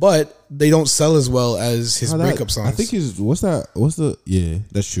 but they don't sell as well as his breakup songs. I think yeah,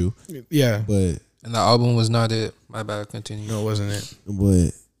 that's true. Yeah. But And the album was not it. My bad. Continue. No, it wasn't it.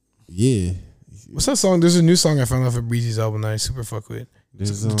 But yeah. What's that song? There's a new song I found off of Breezy's album that I super fuck with.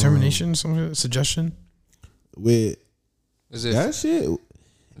 Determination, some suggestion. With Is it that shit,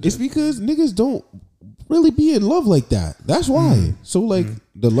 it's because niggas don't really be in love like that. That's why. So like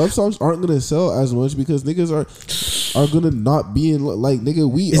the love songs aren't gonna sell as much because niggas are gonna not be in like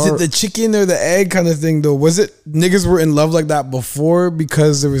nigga. Is it the chicken or the egg kind of thing though? Was it niggas were in love like that before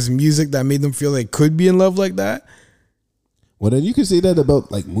because there was music that made them feel they could be in love like that? Well, then you can say that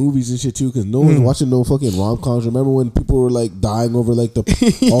about like movies and shit too, because no one's watching no fucking rom-coms. Remember when people were like dying over like the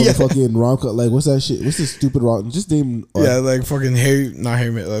all the fucking rom-com, like what's that shit? What's this stupid rom? Just name like fucking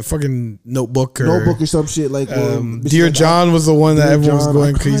like fucking Notebook or some shit like. Dear John was the one that everyone was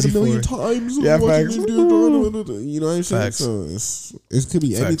going crazy for. Facts. You know what I'm saying? Facts. So it could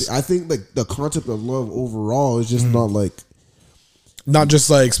be anything. I think like the concept of love overall is just not like. Not just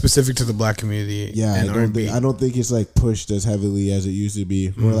like specific to the black community. Yeah, I don't think it's like pushed as heavily as it used to be.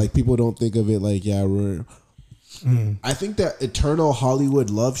 Where like people don't think of it like I think that eternal Hollywood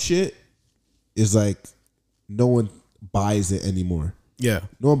love shit is like no one buys it anymore. Yeah,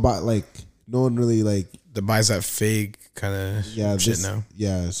 no one really like that buys that fake kind of shit now.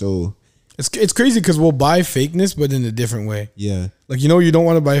 Yeah, so it's crazy because we'll buy fakeness, but in a different way. Yeah, like you know you don't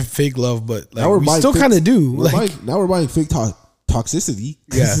want to buy fake love, but like we still kind of do. Now we're buying fake toxicity.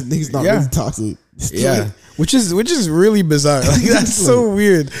 Yeah, niggas not really toxic. Yeah, which is really bizarre. Like that's so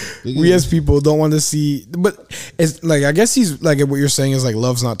weird. We as people don't want to see, but it's like I guess he's like what you're saying is like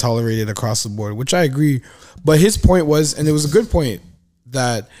love's not tolerated across the board, which I agree. But his point was, and it was a good point,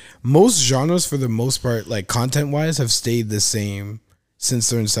 that most genres for the most part, like content wise, have stayed the same since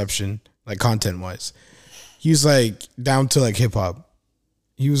their inception. Like content wise, he was like down to like hip hop.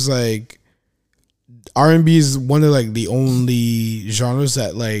 He was like. R&B is one of like the only genres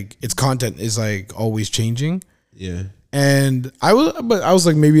that like its content is like always changing. Yeah. And I was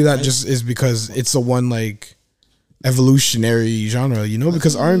like, maybe that just is because it's the one like evolutionary genre, you know,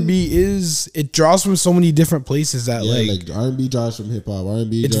 because R&B it draws from so many different places that like R&B draws from hip hop,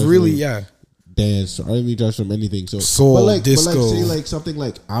 R&B. It's really dance. R&B draws from anything. So soul, disco. But like say like something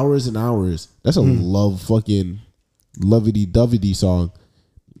like Hours and Hours. That's a fucking lovey-dovey song.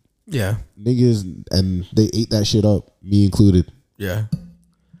 Yeah, niggas and they ate that shit up, me included. Yeah,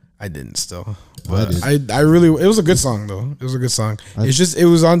 I didn't still. But I really, it was a good song though. It was a good song. It's just it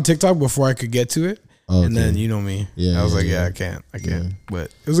was on TikTok before I could get to it, and then you know me. Yeah, I was like, I can't. Yeah. But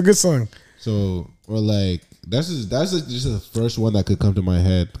it was a good song. So or like that's just the first one that could come to my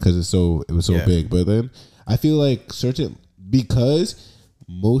head because it was so big. But then I feel like because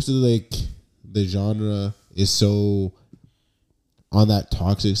most of like the genre is so on that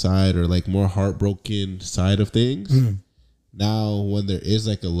toxic side or like more heartbroken side of things. Now when there is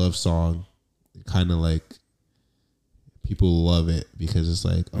like a love song, kind of like people love it because it's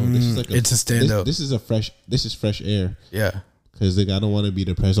like, oh, this is like it's a standout. This is fresh air. Yeah, because like I don't want to be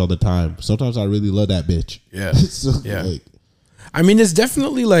depressed all the time. Sometimes I really love that bitch. Yeah, so, like, I mean, it's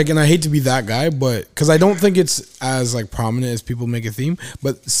definitely like, and I hate to be that guy, but because I don't think it's as like prominent as people make it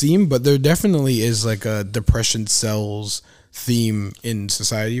but there definitely is like a depression sells theme in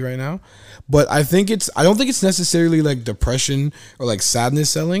society right now. But I don't think it's necessarily like depression or like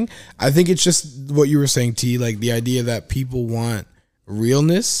sadness selling. I think it's just what you were saying, T, like the idea that people want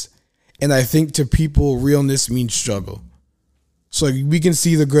realness. And I think to people, realness means struggle. So like we can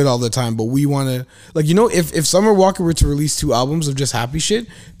see the good all the time, but we want to, like, you know, if Summer Walker were to release 2 albums of just happy shit,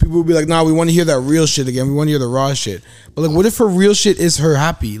 people would be like, nah, we want to hear that real shit again. We want to hear the raw shit. But like, what if her real shit is her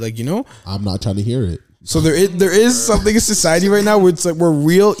happy? Like, you know? I'm not trying to hear it. So there is something in society right now where it's like where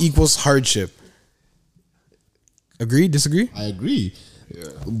real equals hardship. Agree? Disagree? I agree.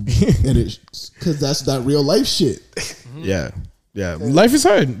 Yeah. And it's because that's not real life shit. Yeah. Yeah. Life is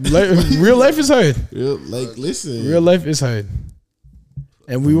hard. Real life is hard. Listen. Real life is hard.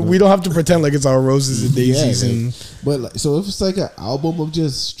 And we don't have to pretend like it's all roses and daisies but like, so if it's like an album of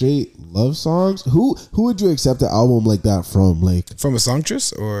just straight love songs, who would you accept an album like that from? Like from a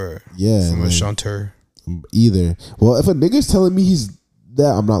songstress or from a chanteur? Either. Well, if a nigga's telling me he's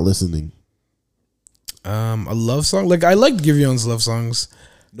that, I'm not listening. A love song? Like I like Givion's love songs.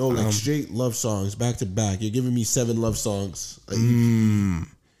 No, like straight love songs, back to back. You're giving me 7 love songs.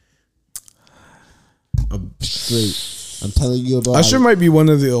 Straight. I'm telling you about Usher might be one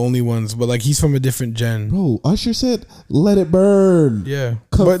of the only ones, but like he's from a different gen. Bro, Usher said, "Let it burn." Yeah,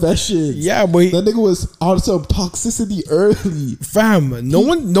 Confessions. But that nigga was on some toxicity early. Fam, no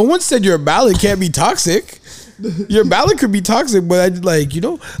one said your ballad can't be toxic. Your ballad could be toxic, but I like, you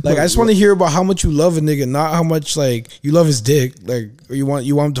know, like I just want to hear about how much you love a nigga, not how much like you love his dick, like or you want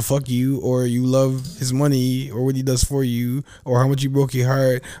him to fuck you, or you love his money, or what he does for you, or how much he broke your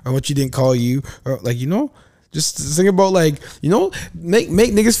heart, or how much he didn't call you, or like, you know. Just think about like, you know, make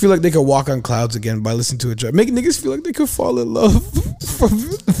niggas feel like they could walk on clouds again by listening to a track. Make niggas feel like they could fall in love.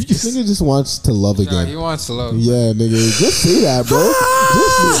 Nigga just wants to love again. He wants to love. Yeah, nigga, just say that,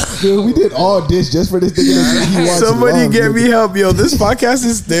 bro. We did all this just for this nigga. He wants Somebody to love, get nigga. me help, yo. This podcast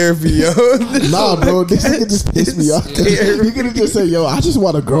is therapy, yo. Nah, bro, this nigga just pissed me off. You could have just said, yo, I just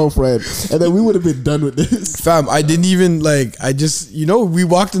want a girlfriend, and then we would have been done with this. Fam, I didn't even like. I just, you know, we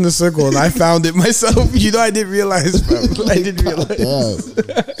walked in the circle and I found it myself. You know, I didn't realize, fam. I didn't realize.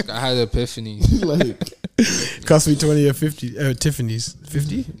 I had an epiphany. Like, cost me 20 or 50 Tiffany's.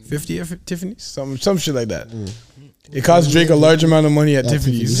 50 at Tiffany's? Some shit like that. It cost Drake a large amount of money at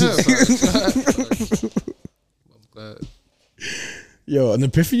Tiffany's. Yo, an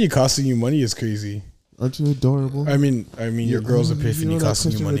epiphany costing you money is crazy. Aren't you adorable? I mean, your girl's epiphany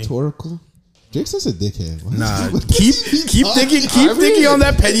costing you money. Rhetorical? Drake's such a dickhead. Nah, keep thinking on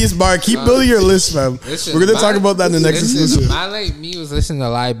that pettiest bar. Keep building your list, fam. Listen, we're gonna talk about that in the next exclusive. My like me was listening to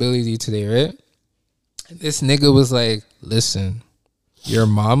Liability today, right? This nigga was like, "Listen, your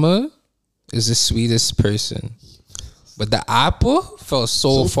mama is the sweetest person, but the apple fell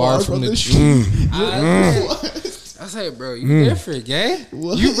so far from the tree." I was like, "Bro, you different, gang.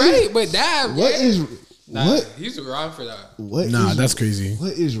 You right, but damn, what gang. is?" What? He's wrong for that. That's crazy.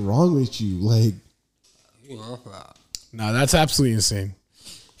 What is wrong with you? Like, nah, that's absolutely insane.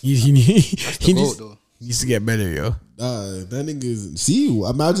 He needs to get better, yo. that nigga is. See,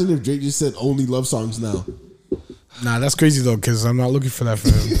 imagine if Drake just said only love songs now. Nah, that's crazy though, because I'm not looking for that for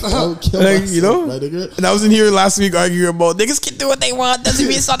him. Like, you know, right, nigga? And I was in here last week arguing about niggas can do what they want. Doesn't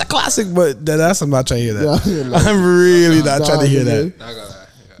mean it's not a classic, but I'm not trying to hear that. Yeah, like, I'm really not trying to hear that.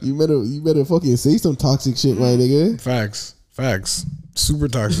 You better fucking say some toxic shit, my nigga. Facts. Super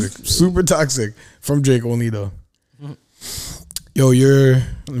toxic. Super toxic. From Drake only though. Yo,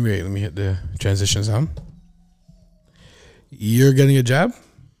 let me hit the transition sound. You're getting a jab?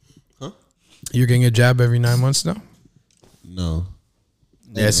 Huh? You're getting a jab every 9 months now? No.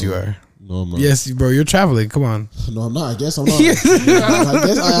 Yes, you are. No, I'm not. Yes, bro, you're traveling. Come on. No, I'm not. I guess I'm not.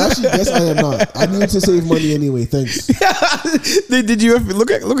 I actually guess I am not. I need to save money anyway. Thanks. Did you ever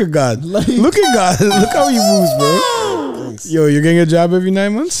look at God? Look at God. Look how he moves, bro. Thanks. Yo, you're getting a job every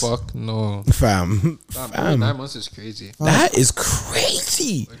 9 months? Fuck no. Fam. 9 months is crazy. That is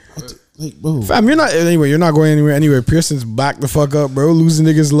crazy. Like, bro. Fam, you're not going anywhere. Pearson's back the fuck up, bro. Losing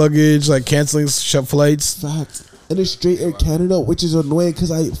niggas' luggage, like canceling flights. Fact. And it's straight Air Canada, which is annoying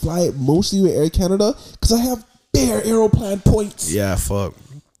because I fly mostly with Air Canada because I have bare Aeroplan points. Yeah, fuck.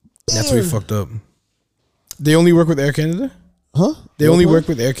 That's where you fucked up. They only work with Air Canada? Huh? They only work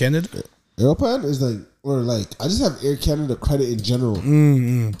with Air Canada? Aeroplan is I just have Air Canada credit in general.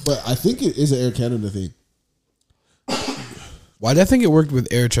 But I think it is an Air Canada thing. Why did I think it worked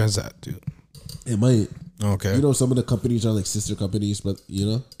with Air Transat, dude? It might. Okay. You know, some of the companies are like sister companies, but you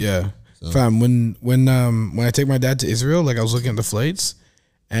know? Yeah. So. Fam, when I take my dad to Israel, like I was looking at the flights,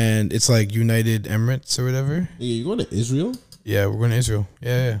 and it's like United Emirates or whatever. Yeah, you going to Israel? Yeah, we're going to Israel.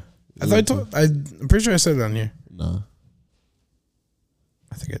 Yeah. I'm pretty sure I said it on here. Nah.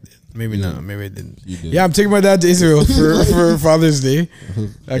 I think I did. Maybe not. Maybe I didn't. You did. Yeah, I'm taking my dad to Israel for Father's Day.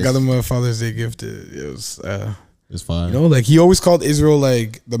 I got him a Father's Day gift. It was it's fine. You know, like he always called Israel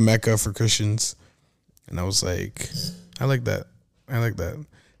like the Mecca for Christians, and I was like, I like that.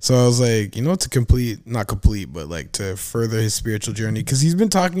 So I was like, you know, not complete, but like to further his spiritual journey, because he's been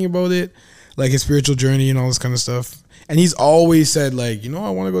talking about it, like his spiritual journey and all this kind of stuff. And he's always said like, you know, I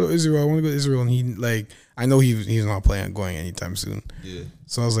want to go to Israel. And he like, I know he's not planning on going anytime soon. Yeah.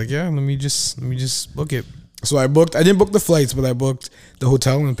 So I was like, yeah, let me just book it. So I didn't book the flights, but I booked the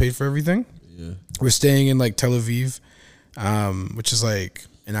hotel and paid for everything. Yeah. We're staying in like Tel Aviv, which is like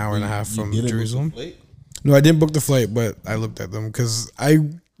an hour and a half from Jerusalem. No, I didn't book the flight, but I looked at them because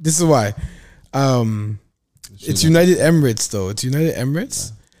this is why. It's United Emirates though. It's United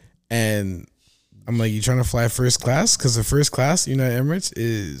Emirates, and I'm like, you trying to fly first class? Because the first class United Emirates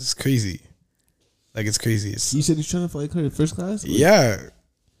is crazy. Like it's crazy. You said you're trying to fly first class? Yeah.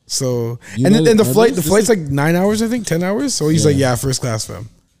 So and then the flight's like 9 hours, I think 10 hours. So he's like, yeah, first class, fam.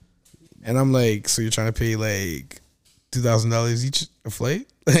 And I'm like, so you're trying to pay like $2,000 each a flight?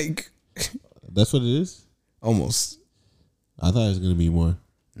 Like, that's what it is. Almost. I thought it was gonna be more.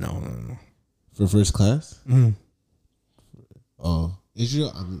 No. For first class? Mm-hmm. Oh,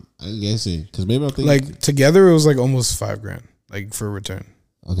 Israel. I'm guessing because maybe I'm thinking like together it was like almost $5,000 like for a return.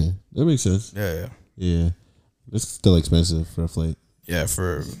 Okay, that makes sense. Yeah. It's still expensive for a flight. Yeah,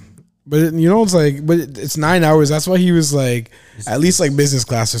 but you know it's like, but it's 9 hours. That's why he was like, at least like business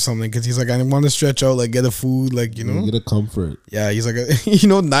class or something, because he's like, I want to stretch out, like get a food, like you know, get a comfort. Yeah, he's like,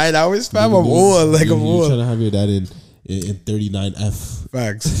 9 hours, fam. I'm old. Like I'm old. You're trying to have your dad in 39F.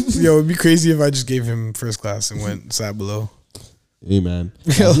 Facts. Yo, it'd be crazy if I just gave him first class and sat below. Hey man,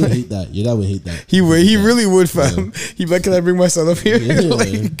 he would hate that. Your dad would hate that. He really would, fam. Yeah. He'd be like, can I bring my son up here?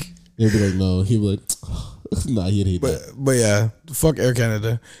 Like, they'd be like, no. He'd be like, nah, he'd hate that. But yeah, fuck Air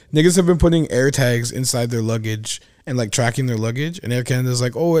Canada. Niggas have been putting air tags inside their luggage and like tracking their luggage, and Air Canada's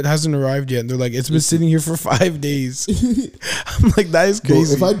like, oh, it hasn't arrived yet. And they're like, it's been sitting here for 5 days. I'm like, that is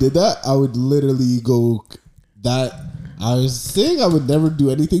crazy. Bro, if I did that, I would literally go that. I was saying I would never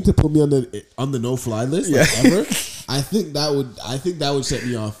do anything to put me on the no fly list ever. I think that would set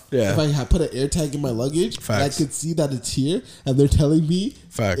me off. Yeah. If I had put an air tag in my luggage and I could see that it's here and they're telling me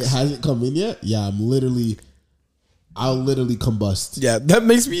it hasn't come in yet, yeah, I'll literally combust. Yeah, that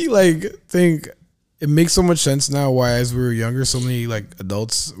makes me like think. It makes so much sense now why, as we were younger, so many like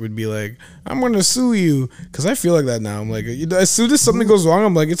adults would be like, I'm going to sue you. Because I feel like that now. I'm like, as soon as something goes wrong,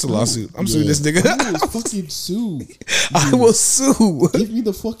 I'm like, it's a lawsuit. I'm suing this nigga. I will fucking sue. I will sue. Give me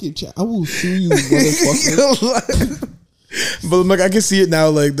the fucking chat. I will sue you, motherfucker. But I'm like, I can see it now,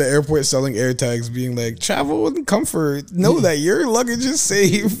 like the airport selling air tags being like, travel with comfort. Know that your luggage is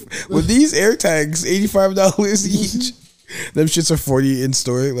safe. With these air tags, $85 each. Them shits are $40 in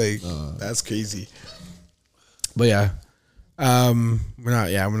store. Like, that's crazy. But yeah,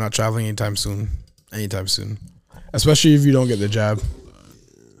 we're not traveling anytime soon. Especially if you don't get the jab.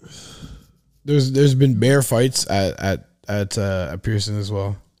 There's been bare fights at Pearson as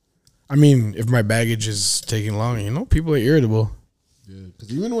well. I mean, if my baggage is taking long, you know, people are irritable. Yeah,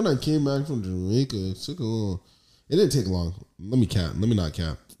 because even when I came back from Jamaica, it took a little. It didn't take long. Let me not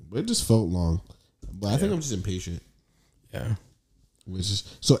cap. But it just felt long. But I think I'm just impatient. Yeah.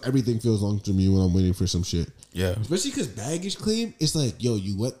 So everything feels long to me when I'm waiting for some shit. Yeah. Especially because baggage claim, it's like, yo,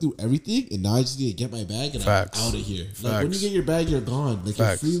 you went through everything and now I just need to get my bag and I'm out of here. Like when you get your bag, you're gone. Like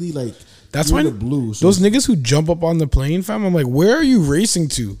you're freely like. That's why the blue. So those niggas who jump up on the plane, fam. I'm like, where are you racing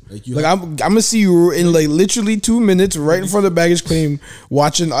to? Like I'm gonna see you in like literally 2 minutes, right in front of the baggage claim,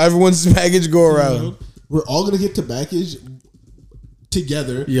 watching everyone's baggage go around. We're all gonna get to baggage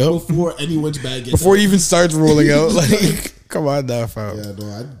together before anyone's bag gets before it even starts rolling out. Like, come on now, fam. Yeah,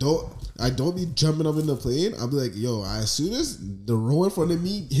 no, I don't be jumping up in the plane. I'll be like, yo, as soon as the row in front of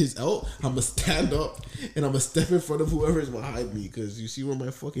me is out, I'm gonna stand up and I'm gonna step in front of whoever's behind me because you see where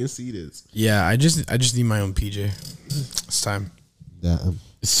my fucking seat is. Yeah, I just need my own PJ. It's time. Yeah,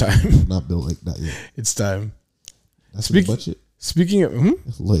 it's time. Not built like that yet. It's time. That's the budget. Speaking of,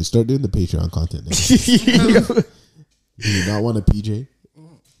 like, start doing the Patreon content now. Do you not want a PJ?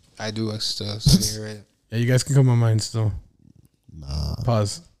 I do still. So you're right. Yeah, you guys can come on mine still. Nah.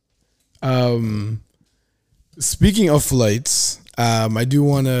 Pause. Speaking of flights, I do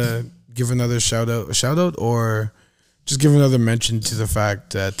want to give another shout out, or just give another mention to the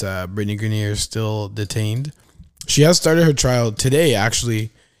fact that Brittany Grenier is still detained. She has started her trial today. Actually,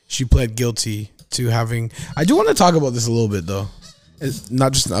 she pled guilty to having. I do want to talk about this a little bit though. It's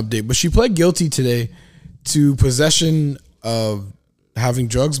not just an update, but she pled guilty today to possession of having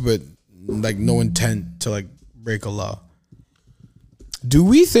drugs, but like no intent to like break a law. Do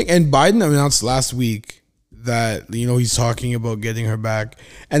we think, and Biden announced last week that, you know, he's talking about getting her back,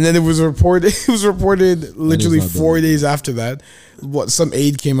 and then it was reported literally 4 days after that, some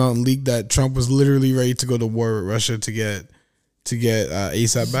aide came out and leaked that Trump was literally ready to go to war with Russia to get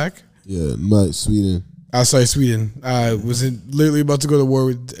ASAP back. Yeah, Sweden. Sweden. Was it literally about to go to war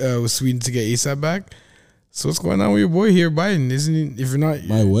with Sweden to get ASAP back? So what's going on with your boy here, Biden? Isn't he? If you're not,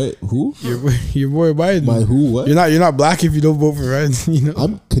 my what? Who? Your boy Biden. My who? What? You're not black if you don't vote for Biden. You know,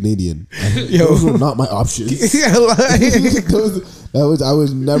 I'm Canadian. Those were not my options. I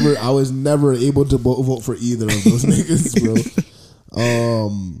was never able to vote for either of those niggas, bro.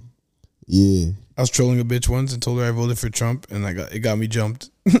 Yeah. I was trolling a bitch once and told her I voted for Trump, and it got me jumped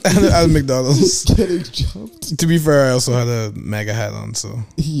at McDonald's. Getting jumped. To be fair, I also had a MAGA hat on, so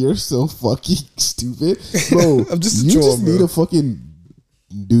you're so fucking stupid, bro. I'm just a you troll, just bro. need to fucking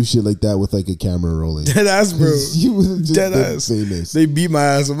do shit like that with like a camera rolling. Dead ass, bro. You would just dead been ass. famous. They beat my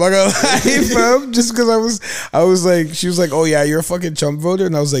ass. I'm not gonna lie, fam. Just because I was like, she was like, oh yeah, you're a fucking Trump voter,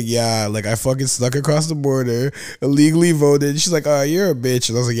 and I was like, yeah, like I fucking snuck across the border, illegally voted. She's like, oh, you're a bitch,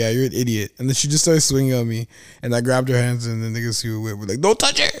 and I was like, yeah, you're an idiot. And then she just started swinging on me, and I grabbed her hands, and the niggas who were like, don't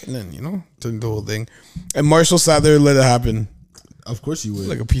touch her, and then turned the whole thing. And Marshall sat there and let it happen. Of course you would.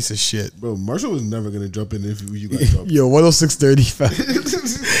 Like a piece of shit. Bro, Marshall was never going to jump in if you got jumped. Yo,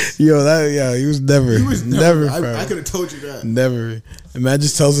 106.30. Yo, he was never. I could have told you that. Never. And man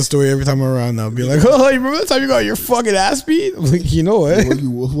just tells the story every time I'm around now. Be like, oh, you remember that time you got your fucking ass beat? I'm like, you know what? I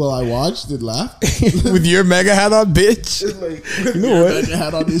watched and laughed. With your MAGA hat on, bitch. Like, you know what? MAGA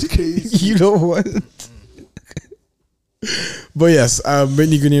hat on is crazy. You know what? But yes,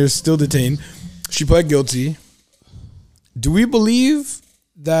 Brittany Grenier is still detained. She pled guilty. Do we believe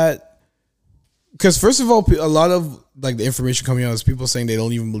that? Because first of all, a lot of like the information coming out is people saying they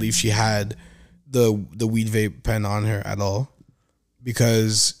don't even believe she had the weed vape pen on her at all,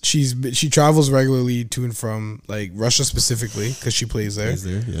 because she travels regularly to and from like Russia specifically because she plays there.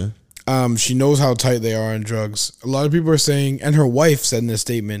 Yeah. She knows how tight they are on drugs. A lot of people are saying, and her wife said in a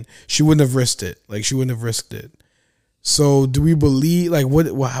statement, she wouldn't have risked it. Like she wouldn't have risked it. So do we believe, like,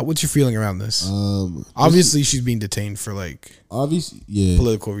 what's your feeling around this? Obviously she's being detained for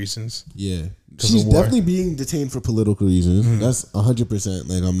political reasons. Yeah. She's definitely being detained for political reasons. Mm-hmm. That's 100%.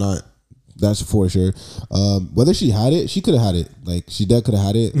 Like that's for sure. Whether she had it, she could have had it. Like she could have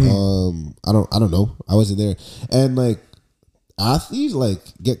had it. Mm-hmm. I don't know. I wasn't there. And like athletes like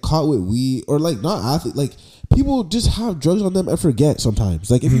get caught with weed, or like not athletes, like people just have drugs on them and forget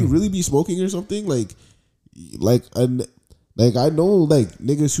sometimes. Like if you really be smoking or something, like I know like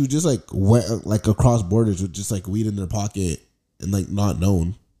niggas who just like went like across borders with just like weed in their pocket and like not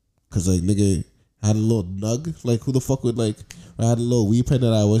known, cause like nigga had a little nug. Like who the fuck would like? I had a little weed pen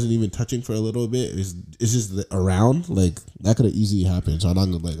that I wasn't even touching for a little bit. It's just around. Like that could have easily happened. So I'm not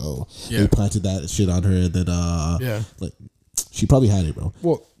gonna like they planted that shit on her and then like she probably had it, bro.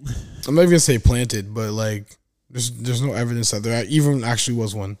 Well, I'm not even gonna say planted, but like there's no evidence that there even actually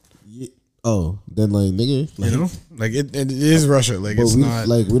was one. Oh, then like nigga, like, like it is Russia. Like it's not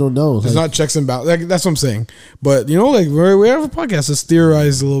like we don't know. It's not checks and balances. Like that's what I'm saying. But like we have a podcast. Let's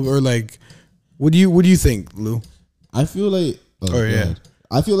theorize a little bit. Or like, what do you think, Lou? I feel like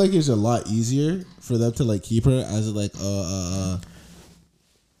I feel like it's a lot easier for them to like keep her as like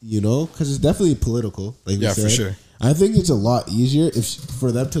you know, because it's definitely political. Like we said. For sure. I think it's a lot easier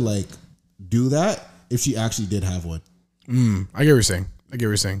for them to like do that if she actually did have one. I get what you're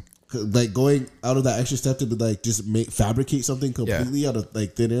saying. Like going out of that extra step to like just fabricate something completely out of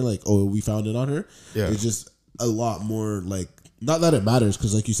like thin air, like we found it on her. Yeah, it's just a lot more like, not that it matters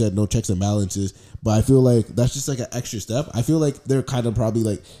because like you said, no checks and balances. But I feel like that's just like an extra step. I feel like they're kind of probably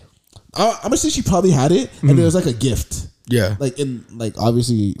like, I'm gonna say she probably had it and it was like a gift. Yeah, like in like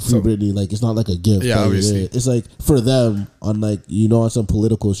obviously Free Britney, like it's not like a gift. Yeah, obviously it's like for them on like on some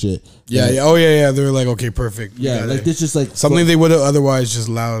political shit. Yeah, like, yeah, oh yeah. They're like, okay, perfect. Yeah, like this just like something they would have otherwise just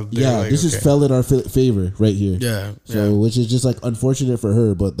allowed. Yeah, like, this just fell in our favor right here. Yeah, so which is just like unfortunate for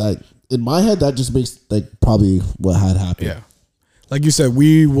her, but like in my head that just makes like probably what had happened. Yeah, like you said,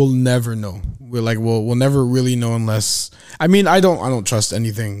 we will never know. We're like we'll never really know unless I don't trust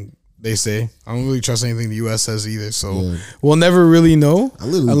anything they say. I don't really trust anything the U.S. says either. So we'll never really know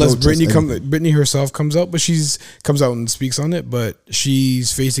unless Britney herself comes out. But she's comes out and speaks on it. But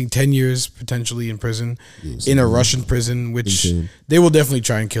she's facing 10 years potentially in prison, in a Russian prison, which they will definitely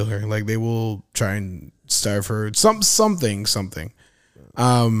try and kill her. Like they will try and starve her. Something.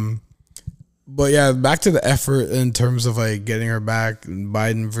 But yeah, back to the effort in terms of like getting her back,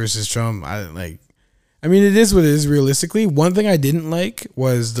 Biden versus Trump. I mean, it is what it is. Realistically, one thing I didn't like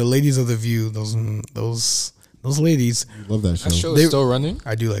was the ladies of the View. Those ladies. Love that show. That show is still running.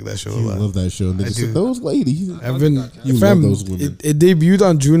 I do like that show a lot. Love that show. I do. Those ladies. I've been. Fam, those women. It debuted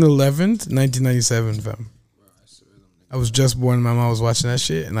on June 11th, 1997. Fam. I was just born. My mom was watching that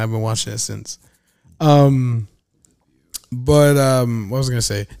shit, and I've been watching it since. But what was I gonna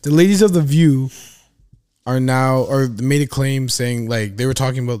say? The ladies of the View are made a claim saying like they were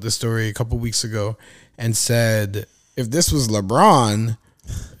talking about this story a couple weeks ago. And said, if this was LeBron,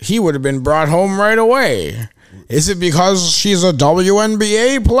 he would have been brought home right away. Is it because she's a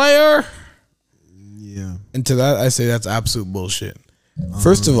WNBA player? Yeah. And to that, I say that's absolute bullshit.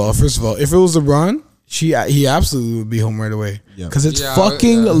 First of all, if it was LeBron, he absolutely would be home right away. Because it's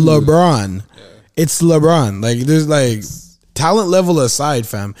fucking LeBron. Yeah. It's LeBron. Like, there's like talent level aside,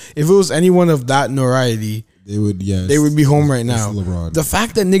 fam. If it was anyone of that notoriety, they would be home right now. The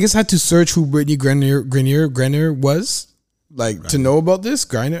fact that niggas had to search who Brittany Griner was, like Griner. To know about this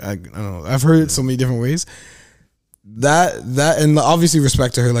Griner, I don't know. I've heard it so many different ways. That and obviously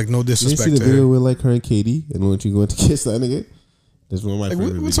respect to her, like no disrespect. You see the video with like her and Katie, and when you go to kiss that nigga, that's one of my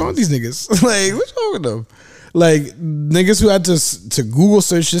favorite. What's wrong with these niggas? Like what's wrong with them? Like niggas who had to Google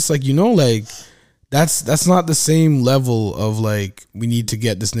search this, like like that's not the same level of like we need to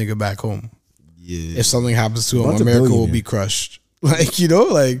get this nigga back home. Yeah. If something happens to him, America will be crushed. Like,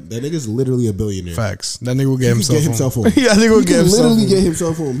 like that nigga's literally a billionaire. Facts. That nigga will get himself home. Yeah, I think he'll get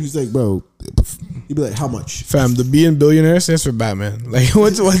himself home. He's like, bro, he'd be like, how much? Fam, the being billionaire stands for Batman. Like,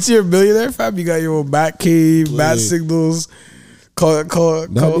 what's your billionaire, fam? You got your own bat cave, bat signals. Call. That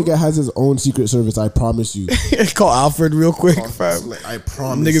nigga has his own secret service. I promise you. Call Alfred real quick, fam. Like, I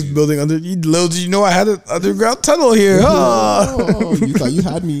promise. Niggas building under. Little did you know I had an underground tunnel here. Oh, you thought you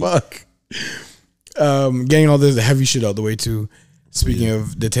had me. Fuck. Getting all this heavy shit out the way too. Speaking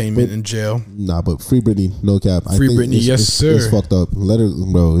of detainment in jail. Nah, but Free Britney, no cap. Free Britney, yes sir. It's fucked up. Let her,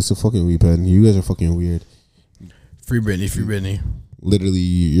 bro. It's a fucking weed pen. You guys are fucking weird. Free Britney. Literally,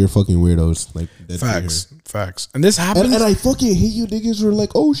 you're fucking weirdos. Like facts. And this happens. And I fucking hate you niggas who are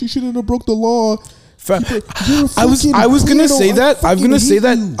like, oh, she shouldn't have broke the law. I was gonna say that. I'm gonna say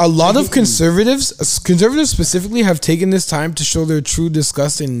that a lot of conservatives specifically have taken this time to show their true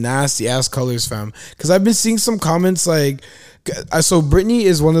disgusting, nasty ass colors, fam. Because I've been seeing some comments like, so Britney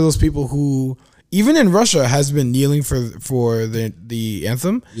is one of those people who, even in Russia, has been kneeling for the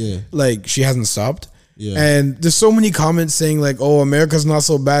anthem. Yeah, like she hasn't stopped. Yeah. And there's so many comments saying like, oh, America's not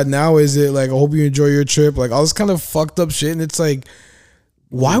so bad now, is it? Like, I hope you enjoy your trip. Like all this kind of fucked up shit, and it's like,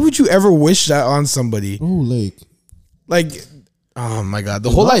 why would you ever wish that on somebody? Oh, like, oh my god, the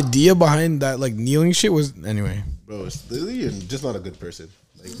whole idea behind that like kneeling shit was anyway. Bro, it's literally you're just not a good person.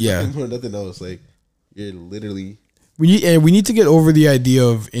 Like, yeah, nothing else. Like, you're literally. We need to get over the idea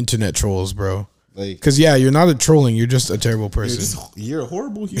of internet trolls, bro. Like, because you're not a trolling, you're just a terrible person. You're a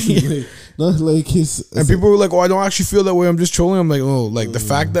horrible human. Like, not like and people were like, "Oh, I don't actually feel that way. I'm just trolling." I'm like, "Oh, like the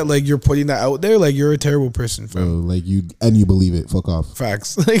fact that like you're putting that out there, like you're a terrible person." Bro, like you believe it. Fuck off.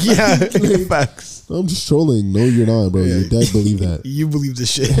 Facts. Like like, facts. I'm just trolling. No, you're not, bro. Your dad believe that. You believe the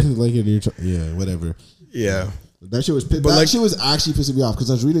shit. Like whatever. Yeah. That shit was. That shit was actually pissing me off because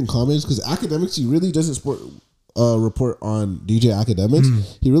I was reading comments because academics he really doesn't report on DJ Academics.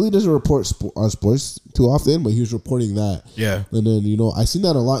 He really doesn't report on sports too often, but he was reporting that. Yeah. And then, I seen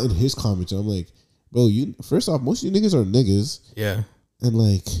that a lot in his comments. And I'm like, bro, first off, most of you niggas are niggas. Yeah. and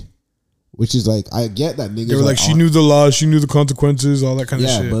like, which is like, I get that niggas. They were like, she knew the law, she knew the consequences, all that kind of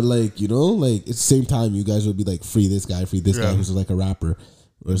shit. Yeah, but like, you know, like, at the same time, you guys would be like, free this guy who's like a rapper.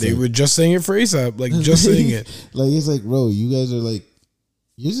 They were just saying it for ASAP, like just saying it. Like, it's like, bro, you guys are like,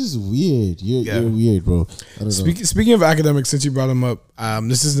 you're just weird. You're weird, bro. I don't know. Speaking of academics, since you brought them up,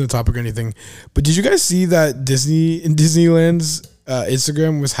 this isn't a topic or anything, but did you guys see that Disneyland's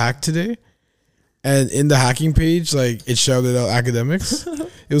Instagram was hacked today? And in the hacking page, like, it shouted out academics.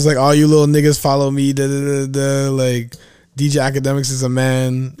 It was like, all you little niggas follow me, like, DJ Academics is a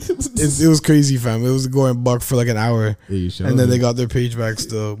man. It was crazy, fam. It was going buck for like an hour. And then they got their page back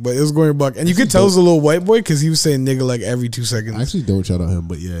still. But it was going buck. And you could tell it was a little white boy because he was saying nigga like every 2 seconds. I actually don't shout out him,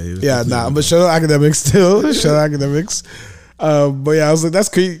 but yeah. Yeah, nah, but shout out Academics still. Shout out Academics. But yeah, I was like, that's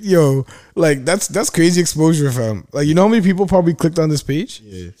crazy. Yo, like, that's crazy exposure, fam. Like, you know how many people probably clicked on this page?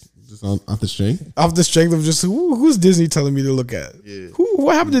 Yeah. Just off the strength? Off the strength of just, who's Disney telling me to look at? Yeah.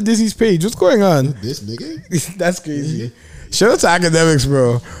 What happened to Disney's page? What's going on? This nigga? That's crazy. Shout out to Academics,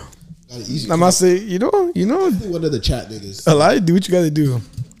 bro. I must say, you know. One of the chat niggas. A lot. Do what you got to do.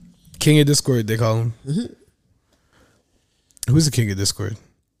 King of Discord, they call him. Who's the king of Discord?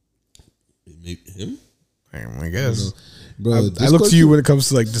 Maybe him? I guess. Bro, I look to you when it comes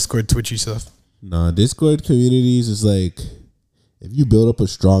to like Discord, Twitchy stuff. Nah, Discord communities is like, if you build up a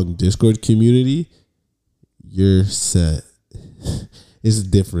strong Discord community, you're set. It's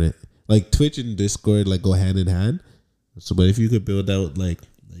different. Like Twitch and Discord like go hand in hand. So, but if you could build out like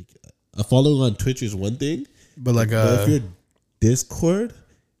a following on Twitch is one thing, but like if your Discord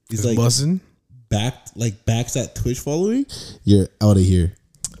is like buzzing, backs that Twitch following, you're out of here.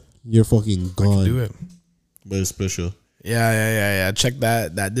 You're fucking gone. I can do it, but it's special. Yeah. Check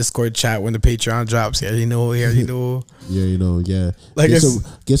that Discord chat when the Patreon drops. Yeah, you know. Yeah, you know. Yeah, like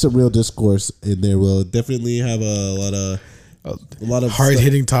get some real discourse in there. We'll definitely have a lot of hard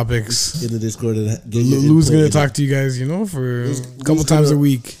hitting topics in the Discord. And Lou's gonna talk to you guys, for a couple times a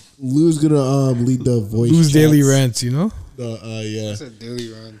week. Lou's gonna lead the voice. Lou's daily rants, Yeah. I said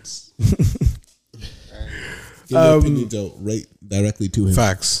daily rants. Get your opinions out right directly to him.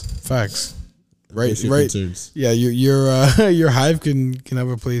 Facts. Right. Concerns. Yeah, your Hive can have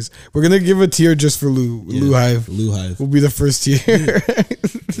a place. We're gonna give a tier just for Lou. Yeah, Lou Hive. Will be the first tier.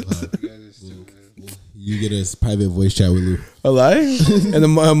 You get a private voice chat with Lou. A lie? And a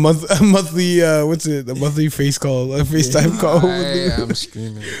monthly what's it? A monthly FaceTime call. I'm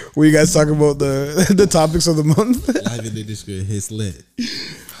screaming. Where you guys talk about the topics of the month. Live in the Discord, his lit.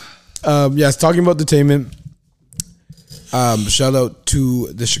 Yes, talking about detainment. Shout out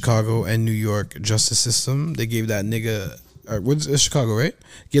to the Chicago and New York justice system. They gave that nigga, what's Chicago, right?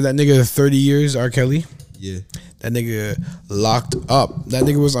 Gave that nigga 30 years, R. Kelly. Yeah. That nigga locked up. That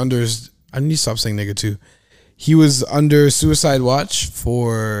nigga was under, I need to stop saying nigga too. He was under suicide watch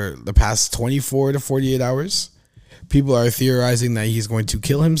for the past 24 to 48 hours. People are theorizing that he's going to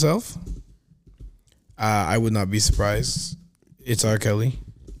kill himself. I would not be surprised. It's R. Kelly.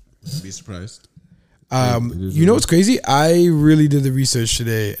 Be surprised. You know what's crazy? I really did the research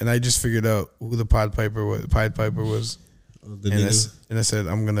today, and I just figured out who the Pied Piper was. And I said,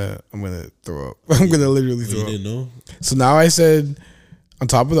 I'm gonna throw up. I'm gonna literally throw up. You didn't know? So now I said, on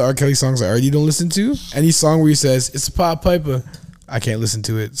top of the R. Kelly songs I already don't listen to, any song where he says it's a Pied Piper, I can't listen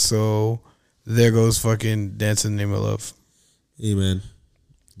to it. So there goes fucking Dance in the Name of Love. Hey man,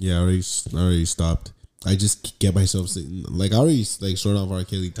 yeah, I already stopped. I just get myself sitting, like I already like short off R.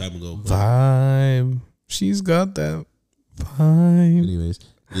 Kelly time ago. Vibe. She's got that vibe. Anyways,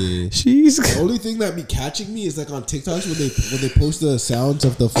 yeah. The only thing that be catching me is like on TikToks when they post the sounds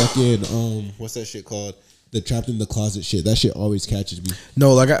of the fucking what's that shit called? The trapped in the closet shit. That shit always catches me.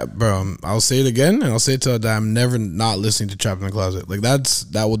 No, like I'll say it again and I'll say it till I die. I'm never not listening to Trapped in the Closet. Like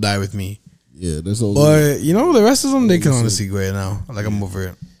that will die with me. Yeah, that's all. But the rest of them they can honestly go ahead now. Like I'm over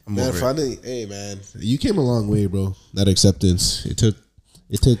it. Hey man, you came a long way, bro. That acceptance, it took,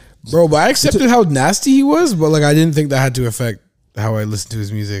 bro. But I accepted how nasty he was, but like I didn't think that had to affect how I listen to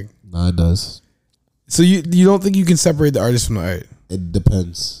his music. Nah, it does. So you don't think you can separate the artist from the art? It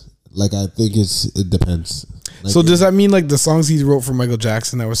depends. Like I think it depends. Like, so does that mean like the songs he wrote for Michael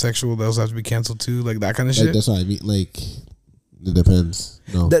Jackson that were sexual, those have to be canceled too, like that kind of shit? That's what I mean. Like it depends.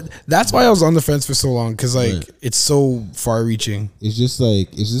 No, that's why I was on the fence for so long because like it's so far reaching. It's just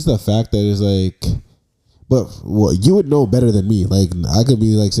the fact that it's like, but you would know better than me. Like I could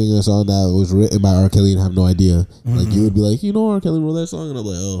be like singing a song that was written by R. Kelly and have no idea. Mm-hmm. Like you would be like, R. Kelly wrote that song, and I'm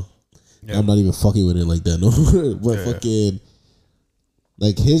like, oh, yeah. I'm not even fucking with it like that. No, but fucking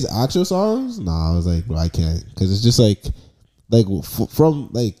like his actual songs. Nah, I was like, bro, I can't because it's just like like from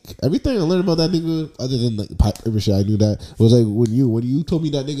like everything I learned about that nigga, other than like pipe shit, I knew that was like when you told me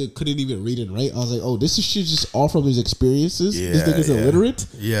that nigga couldn't even read and write, I was like, oh, this is shit just all from his experiences. Yeah, this nigga's illiterate.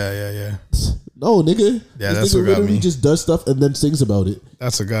 Yeah. No, nigga. Yeah, this that's nigga what got literally me. just does stuff and then sings about it.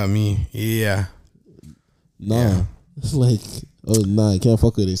 That's what got me. Yeah. Nah, it's like, oh nah, I can't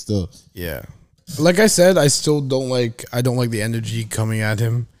fuck with it still. Yeah. Like I said, I don't like the energy coming at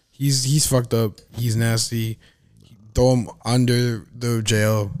him. He's fucked up. He's nasty. Throw him under the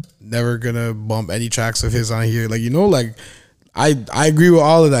jail. Never gonna bump any tracks of his on here. Like, like I agree with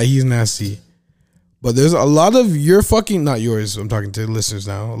all of that. He's nasty. But there's a lot of your fucking, not yours, I'm talking to the listeners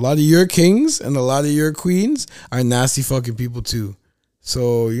now. A lot of your kings and a lot of your queens are nasty fucking people too.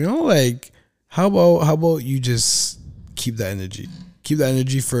 So, like, how about you just keep that energy? Keep that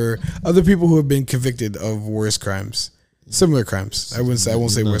energy for other people who have been convicted of worse crimes. Similar crimes. I won't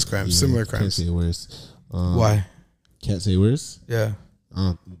say worse crimes. Similar crimes. Can't say worse. Why? Can't say worse? Yeah.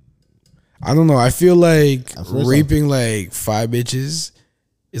 I don't know. I feel like raping off, like 5 bitches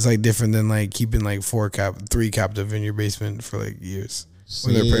is like different than like keeping like 3 captive in your basement for like years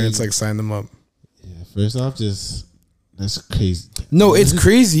when their parents like sign them up. Yeah. First off, just that's crazy. No, it's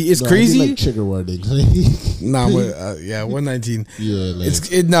crazy. It's crazy. I mean, like trigger warning. Nah, 119. Yeah, like,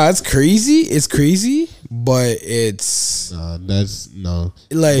 it's crazy. It's crazy, but it's that's no.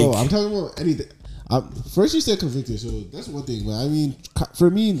 Like, no, I'm talking about anything. First, you said convicted, so that's one thing. But I mean, for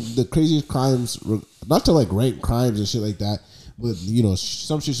me, the craziest crimes, not to like rank crimes and shit like that, but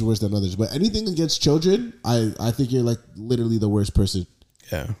some shit's worse than others. But anything against children, I think you're like literally the worst person.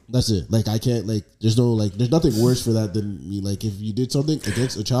 Yeah, that's it. Like I can't there's nothing worse for that than me. Like if you did something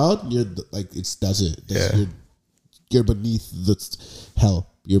against a child, you're like that's it. You're beneath the hell.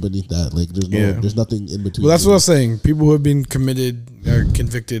 You're beneath that. Like there's nothing in between. Well, that's what I was saying. People who have been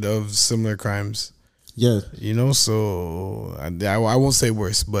convicted of similar crimes. Yeah, so I won't say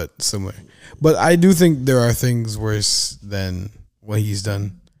worse, but similar. But I do think there are things worse than what he's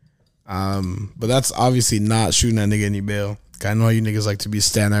done. But that's obviously not shooting that nigga any bail. I know how you niggas like to be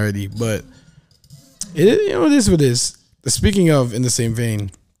stand already, but it is what it is. Speaking of, in the same vein,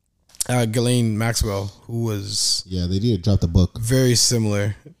 Ghislaine Maxwell, who was they did drop the book. Very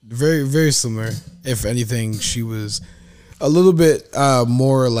similar, very very similar. If anything, she was a little bit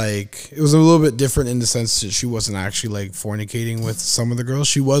more like, it was a little bit different in the sense that she wasn't actually like fornicating with some of the girls.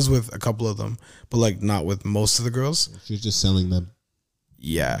 She was with a couple of them, but like not with most of the girls. She was just selling them.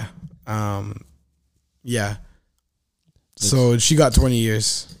 Yeah. Yeah. So she got 20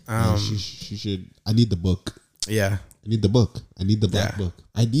 years. She should. I need the book. Yeah. I need the book. I need the black book.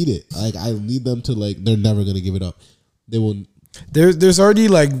 I need it. Like I need them to they're never gonna give it up. They won't. There's already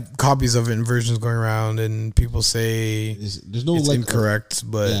like copies of it and versions going around, and people say there's no it's like incorrect,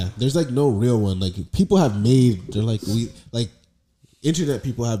 but there's like no real one. Like people have made. They're like internet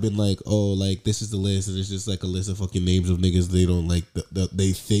people have been like, oh, like this is the list, and it's just like a list of fucking names of niggas they don't like,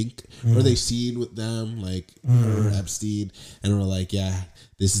 they think or they seen with them, like Epstein, and we're like, yeah,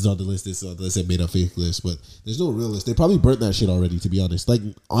 this is on the list, this is on the list, and made a fake list, but there's no real list. They probably burnt that shit already, to be honest. Like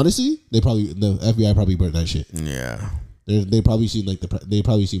honestly, the FBI probably burnt that shit. Yeah, they probably seen they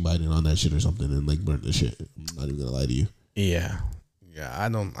probably seen Biden on that shit or something and like burnt the shit. I'm not even gonna lie to you. Yeah, I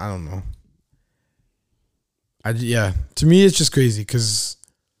don't know. To me it's just crazy because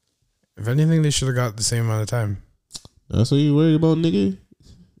if anything they should have got the same amount of time. That's what you worried about, nigga?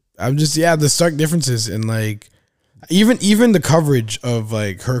 I'm just the stark differences in like even the coverage of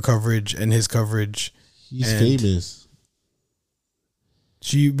like her coverage and his coverage. He's famous.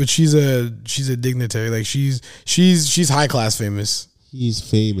 She's a dignitary. Like she's high class famous. He's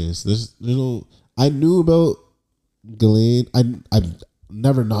famous. There's I knew about Ghislaine. I've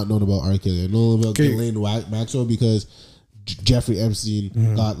never not known about R. Kelly. I know about Ghislaine Maxwell because Jeffrey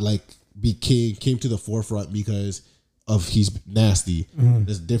Epstein got came to the forefront because of he's nasty.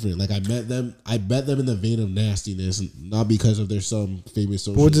 That's different. Like I met them in the vein of nastiness, not because of their some famous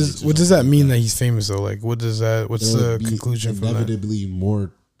social. What does that mean that he's famous though? Like what's the conclusion from that? Inevitably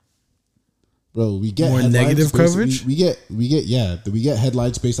more. Bro, we get more negative coverage. We get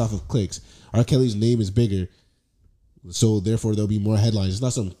headlines based off of clicks. R. Kelly's name is bigger, so therefore there'll be more headlines. It's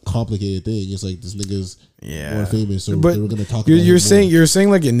not some complicated thing. It's like this nigga's more famous, so but they were gonna talk. You're saying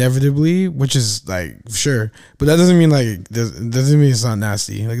like inevitably, which is like sure, but that doesn't mean doesn't mean it's not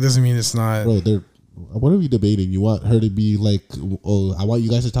nasty. Like doesn't mean it's not. Bro, what are we debating? You want her to be like? Oh, I want you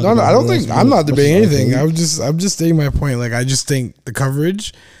guys to talk. No, about I don't think I'm not debating anything. I'm just stating my point. Like I just think the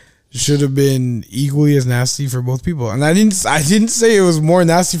coverage should have been equally as nasty for both people, and I didn't say it was more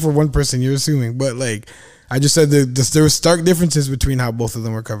nasty for one person. You're assuming, but like. I just said there were stark differences between how both of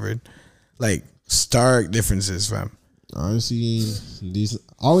them were covered. Like, stark differences, fam. Honestly,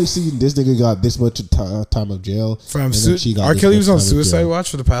 always seeing this nigga got this much time of jail. From R. Kelly was on suicide watch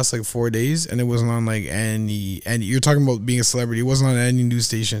for the past like 4 days, and it wasn't on like any. And you're talking about being a celebrity. It wasn't on any news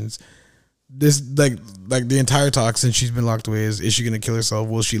stations. This like the entire talk since she's been locked away is she gonna kill herself?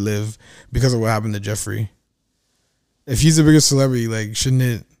 Will she live because of what happened to Jeffrey? If he's the biggest celebrity, like shouldn't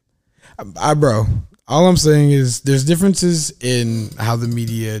it? Bro. All I'm saying is there's differences in how the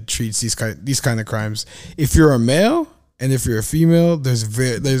media treats these kind of crimes. If you're a male and if you're a female, there's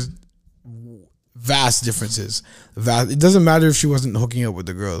vast differences. It doesn't matter if she wasn't hooking up with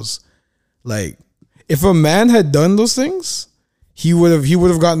the girls. Like if a man had done those things, he would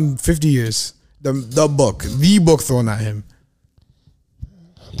have gotten 50 years. The book thrown at him.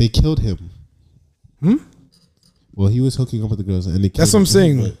 They killed him. Well, he was hooking up with the girls, and they killed that's what I'm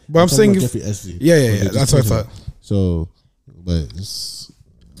saying. But I'm saying, yeah. That's what I thought. So, but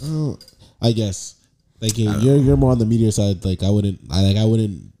I guess like you're more on the media side. Like I wouldn't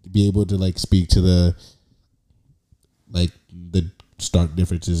be able to like speak to the stark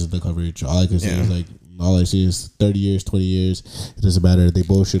differences in the coverage. All I can say is like all I see is 30 years, 20 years. It doesn't matter. They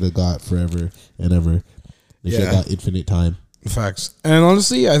both should have got forever and ever. They should have got infinite time. Facts. And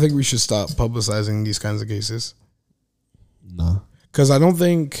honestly, I think we should stop publicizing these kinds of cases. Nah. Because I don't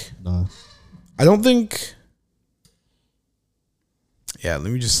think. Yeah,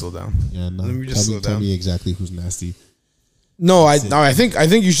 let me just slow down. Yeah, no. Let me just slow down. Tell me exactly who's nasty. No, I think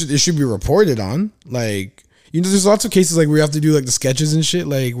it should be reported on. Like, there's lots of cases like where you have to do like the sketches and shit.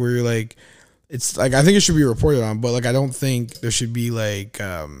 Like where you're like, it's like I think it should be reported on, but like I don't think there should be like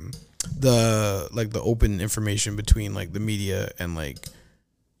the open information between like the media and like.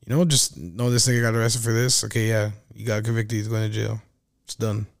 Just know this nigga got arrested for this. Okay, yeah, he got convicted. He's going to jail. It's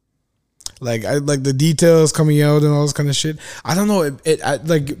done. Like I like the details coming out and all this kind of shit. I don't know. It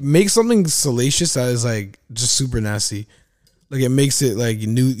like makes something salacious that is like just super nasty. Like it makes it like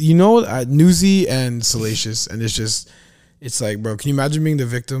newsy and salacious, and it's like, bro, can you imagine being the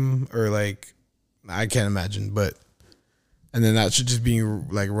victim or like I can't imagine, but. And then that should just be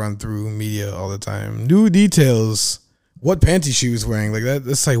like run through media all the time. New details. What panties she was wearing, like that.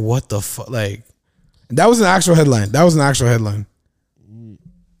 That's like what the fuck, like that was an actual headline.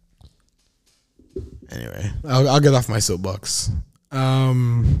 Anyway, I'll get off my soapbox.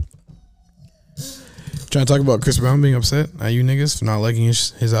 Trying to talk about Chris Brown being upset at you niggas for not liking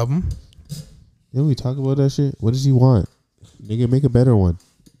his album. Yeah, we talk about that shit. What does he want? Nigga, make a better one.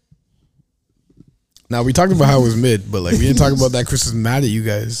 Now we talked about how it was mid, but like we didn't talk about that Chris was mad at you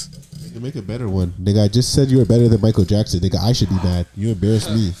guys. Make a better one, nigga. I just said you were better than Michael Jackson, nigga. I should be mad. You embarrassed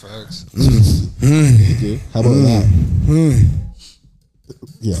me. Facts. Okay. How about that?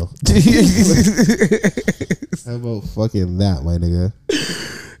 Yo. How about fucking that, my nigga?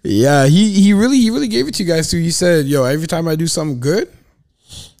 Yeah, he really gave it to you guys too. He said, "Yo, every time I do something good,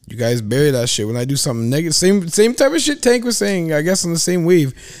 you guys bury that shit. When I do something negative, same type of shit Tank was saying. I guess on the same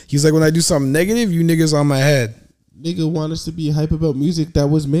wave. He's like, when I do something negative, you niggas on my head. Nigga want us to be hype about music that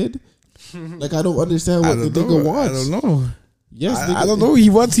was mid." Like I don't understand what the nigga wants. I don't know. Yes, I don't know. He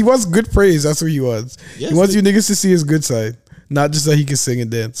wants good praise. That's what he wants. Yes, he wants you niggas to see his good side, not just that he can sing and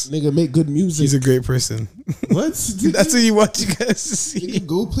dance. Nigga, make good music. He's a great person. What? That's what he wants you guys to see. Nigga,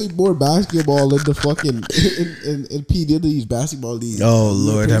 go play more basketball in the fucking in P Diddy's basketball league. Oh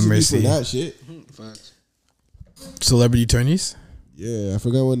Lord, have mercy. For that shit. Facts. Celebrity attorneys. Yeah, I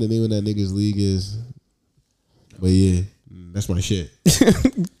forgot what the name of that nigga's league is, but yeah, that's my shit.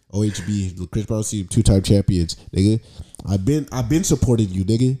 OHB, Chris Brown team, 2-time champions, nigga. I've been supporting you,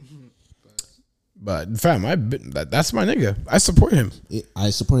 nigga. But fam, that's my nigga. I support him. I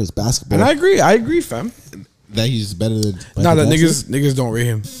support his basketball, and I agree, fam. That he's better than. Nah, that niggas don't rate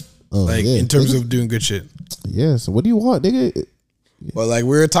him. Oh, like in terms of doing good shit. Yeah. So what do you want, nigga? But like we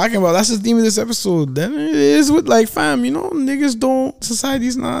were talking about, that's the theme of this episode. Then it is with like fam, niggas don't.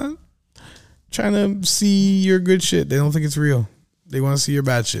 Society's not trying to see your good shit. They don't think it's real. They want to see your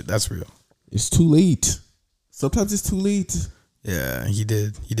bad shit. That's real. It's too late. Sometimes it's too late. Yeah, he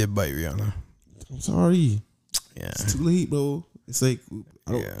did bite Rihanna. I'm sorry. Yeah, it's too late, bro. It's like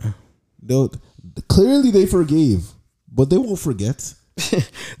clearly they forgave, but they won't forget.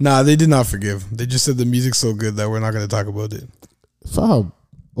 Nah, they did not forgive. They just said the music's so good that we're not going to talk about it. Fam.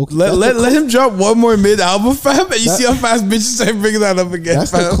 Okay, let him drop one more mid album, fam, and you see how fast bitches start bringing that up again.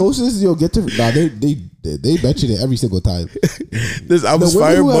 That's fam. The closest you'll get to. Nah, they mention it every single time. This album's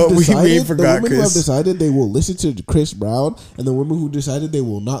fire, but we forgot. The women who have decided they will listen to Chris Brown, and the women who decided they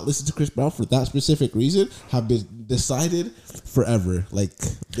will not listen to Chris Brown for that specific reason have been decided forever. Like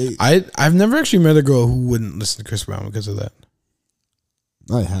I've never actually met a girl who wouldn't listen to Chris Brown because of that.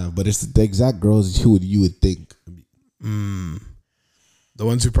 I have, but it's the exact girls who you would think. The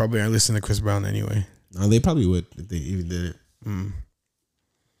ones who probably aren't listening to Chris Brown anyway. No, they probably would if they even did it.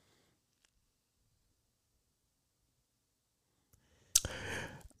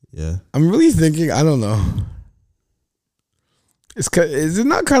 Yeah. I'm really thinking, I don't know. Is it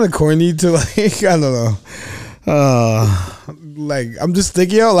not kind of corny to like, I don't know. Like, I'm just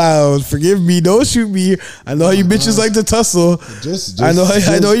thinking out loud. Forgive me. Don't shoot me. I know how you bitches like to tussle. I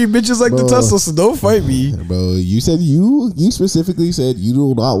know you bitches like to tussle, so don't fight me. Bro, you said you specifically said you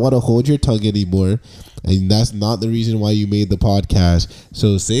do not want to hold your tongue anymore. And that's not the reason why you made the podcast.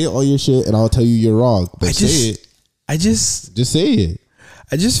 So say all your shit and I'll tell you you're wrong. But say it. Just say it.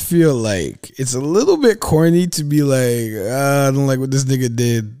 I just feel like it's a little bit corny to be like, I don't like what this nigga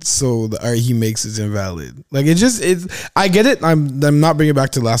did, so the art he makes is invalid. Like I get it. I'm not bringing it back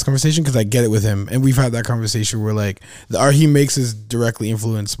to the last conversation because I get it with him, and we've had that conversation where like the art he makes is directly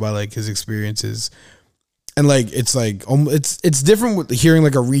influenced by like his experiences, and like it's different with hearing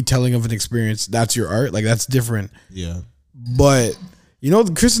like a retelling of an experience. That's your art, like that's different. Yeah, but you know,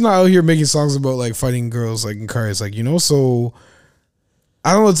 Chris is not out here making songs about like fighting girls like in cars, like, you know, so.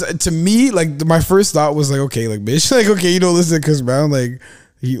 I don't know. To me, like my first thought was like, okay, like bitch, like okay, you don't listen to Chris Brown, like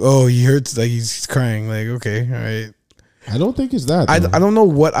he hurts, like he's crying, like okay, all right. I don't think it's that. I don't know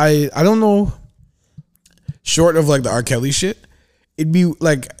what I don't know. Short of like the R. Kelly shit, it'd be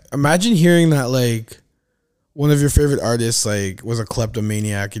like imagine hearing that like one of your favorite artists like was a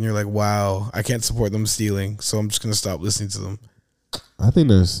kleptomaniac, and you're like, wow, I can't support them stealing, so I'm just gonna stop listening to them. I think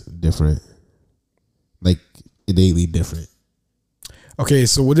that's different, like innately different. Okay,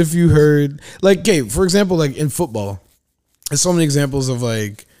 so what if you heard like, okay, for example, like in football, there's so many examples of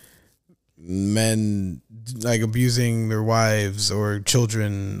like men like abusing their wives or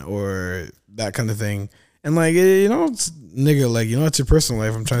children or that kind of thing, and like, you know, it's, nigga, like, you know, it's your personal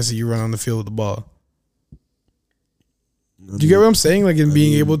life. I'm trying to see you run on the field with the ball. Do you get what I'm saying? Like in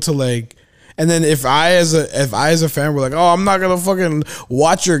being able to like, and then if I as a fan were like, oh, I'm not gonna fucking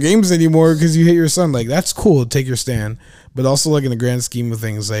watch your games anymore because you hate your son, like that's cool, take your stand. But also, like, in the grand scheme of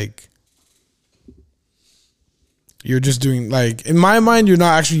things, like, you're just doing, like, in my mind, you're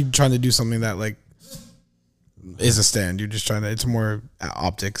not actually trying to do something that, like, is a stand. You're just trying to, it's more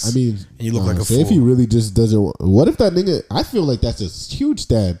optics. I mean, and you look like a fool. If he really just doesn't, what if that nigga, I feel like that's a huge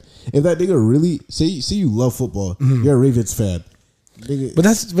stand. If that nigga really, say you love football, you're a Ravens fan. Nigga, but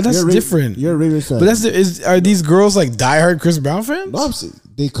that's different. You're a Ravens fan. But are these girls, like, diehard Chris Brown fans? No, I'm saying,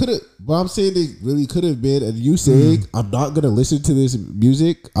 they could have, but I'm saying they really could have been, and you saying, I'm not going to listen to this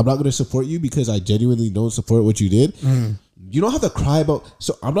music, I'm not going to support you because I genuinely don't support what you did. You don't have to cry about,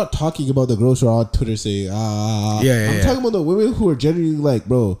 so I'm not talking about the girls who are on Twitter saying, I'm talking about the women who are genuinely like,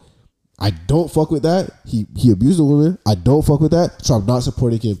 bro, I don't fuck with that. He abused a woman. I don't fuck with that, so I'm not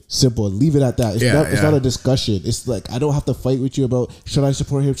supporting him. Simple. Leave it at that. It's not a discussion. It's like I don't have to fight with you about should I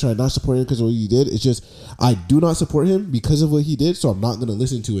support him, should I not support him because of what he did. It's just I do not support him because of what he did, so I'm not gonna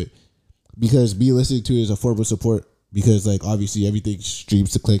listen to it. Because me listening to it is a form of support. Because like obviously everything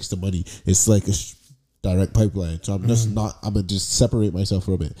streams to clicks to money. It's like a direct pipeline. So I'm just not. I'm gonna just separate myself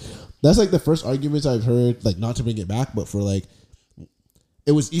from it. That's like the first arguments I've heard. Like not to bring it back, but for like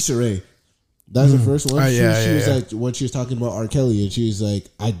it was Issa Rae. That's the first one. She was like, when she was talking about R. Kelly, and she was like,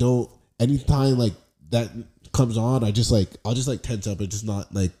 I don't, anytime like that comes on, I'll just like tense up and just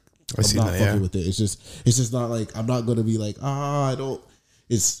not like, I'm not fucking with it. It's just not like, I'm not going to be like, I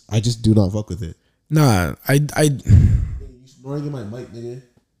just do not fuck with it. Nah, you snoring in my mic, nigga.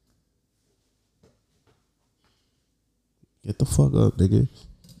 Get the fuck up, nigga.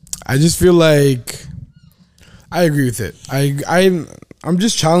 I just feel like I agree with it. I'm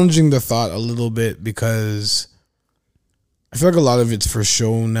just challenging the thought a little bit because I feel like a lot of it's for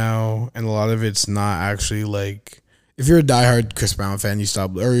show now, and a lot of it's not actually like. If you're a diehard Chris Brown fan, you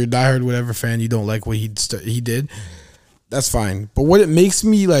stop, or you're a diehard whatever fan, you don't like what he did. That's fine. But what it makes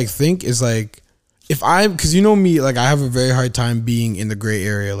me like think is like, because you know me, like I have a very hard time being in the gray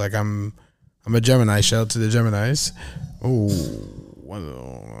area. Like I'm a Gemini. Shout out to the Geminis.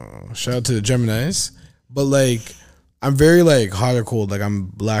 Shout out to the Geminis. But like, I'm very like hot or cold. Like I'm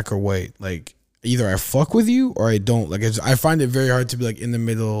black or white. Like either I fuck with you or I don't. Like I find it very hard to be like in the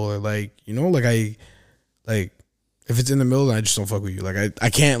middle, or like, you know, like if it's in the middle, then I just don't fuck with you. Like I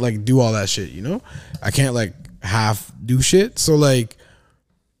can't like do all that shit, you know? I can't like half do shit. So like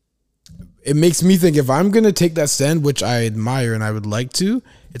it makes me think if I'm gonna take that stand, which I admire and I would like to,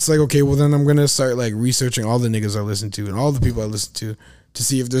 it's like, okay, well then I'm gonna start like researching all the niggas I listen to and all the people I listen to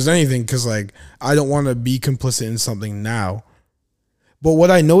see if there's anything, because like I don't want to be complicit in something now. But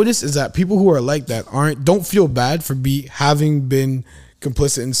what I notice is that people who are like that don't feel bad for having been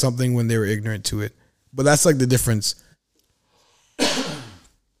complicit in something when they were ignorant to it. But that's like the difference.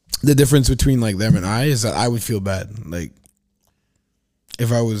 the difference between like them and I is that I would feel bad, like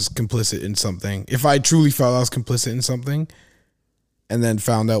if I was complicit in something. If I truly felt I was complicit in something, and then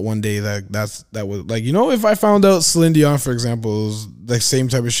found out one day that that was like, you know, if I found out Celine Dion, for example, was the same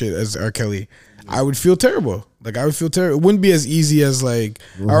type of shit as R. Kelly, I would feel terrible. Like I would feel terrible. It wouldn't be as easy as like,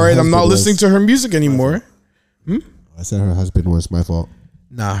 all right, I'm not listening to her music anymore. I said her husband was my fault.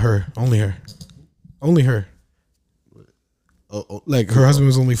 Nah, her. Only her. Only her. Like her husband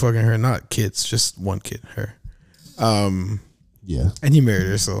was only fucking her, not kids, just one kid, her. Yeah. And he married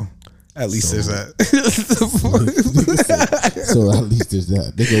her, so at least there's that. So at least there's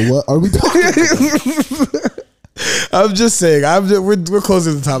that. Nigga, what are we talking about? I'm just saying. We're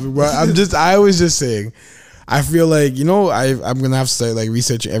closing the topic, but I was just saying. I feel like, you know, I'm gonna have to start like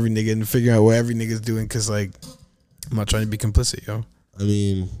researching every nigga and figuring out what every nigga's doing, because like I'm not trying to be complicit, yo. I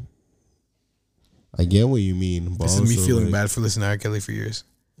mean, I get what you mean. This is me feeling bad for listening to R. Kelly for years.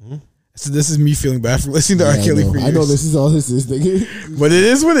 So this is me feeling bad for listening to R. Kelly for years. I know this is all this is, nigga. But it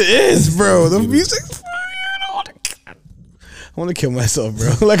is what it is, bro. The music. I want to kill myself,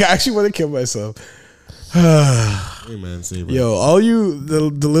 bro. Like I actually want to kill myself. Hey man, say bro. Yo, all you the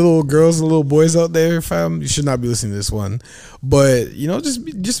little girls and little boys out there, fam, you should not be listening to this one. But you know,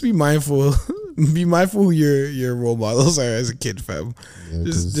 just be mindful. Be mindful who your role models are as a kid, fam. Yeah,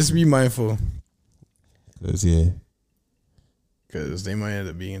 just be mindful. Because they might end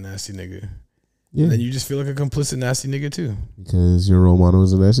up being a nasty nigga. Yeah. And then you just feel like a complicit nasty nigga too. Because your role model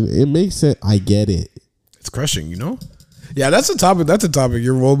is a nasty. It makes sense. I get it. It's crushing, you know? Yeah, that's a topic. That's a topic.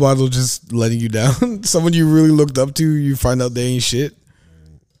 Your role model just letting you down. Someone you really looked up to, you find out they ain't shit.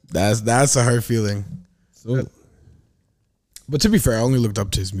 That's a hard feeling. So, but to be fair, I only looked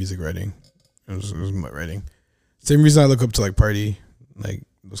up to his music writing. It was my writing. Same reason I look up to like Party, like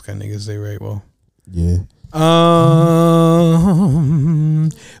those kind of niggas. They write well. Yeah.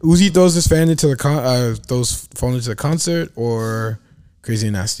 Uzi throws his phone into the concert, or Crazy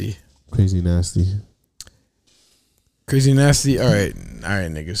Nasty. Crazy Nasty. Crazy Nasty. All right,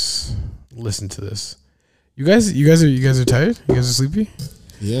 niggas, listen to this. You guys are tired. You guys are sleepy.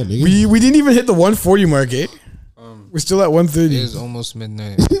 Yeah, niggas. We didn't even hit the 140 mark, eh? We're still at 130. It is almost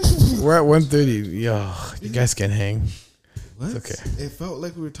midnight. We're at 130. Yo, you guys can hang. What? It's okay. It felt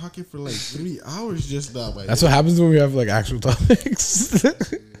like we were talking for like 3 hours just now. That's what happens when we have like actual topics.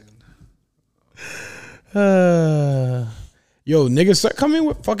 Yo, niggas, start coming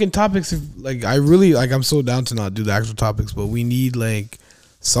with fucking topics. Like I'm so down to not do the actual topics, but we need like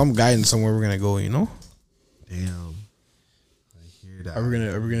some guidance somewhere we're gonna go. You know? Damn. I hear that. Are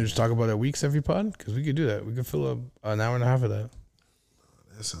we gonna just talk about our weeks every pod? Because we could do that. We could fill up an hour and a half of that.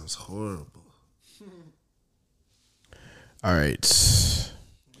 That sounds horrible. All right.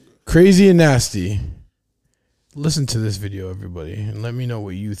 Crazy and Nasty. Listen to this video, everybody, and let me know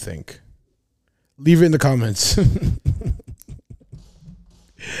what you think. Leave it in the comments.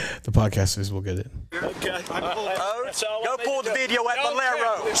 The podcasters will get it. Okay. Go pull the video at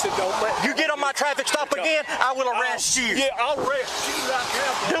Valero. You get on my traffic stop again, I will arrest you. Yeah, I'll arrest you right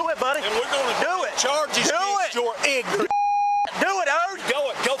now. Do it, buddy. And we're going to do it. Charges against your ignorance. Do it, Ode.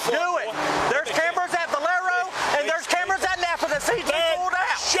 Go for it. Do it. There's cameras at Valero, and there's cameras at Napa that see you pulled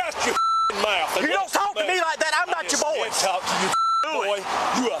out. Shut your mouth. You don't talk to me like that. I'm not your boy. Talk to you, boy.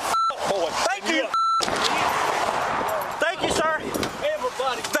 You a boy. Thank you. Thank you, sir.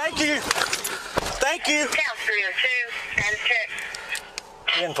 Everybody. Thank you. Thank you. Count 302 and check.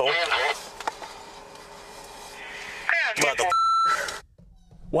 Info. Mother.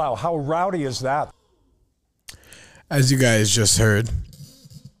 Wow, how rowdy is that? As you guys just heard,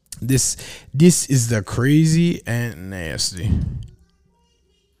 this is the Crazy and Nasty.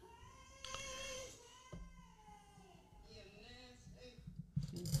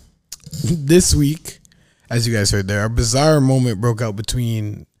 This week, as you guys heard there, a bizarre moment broke out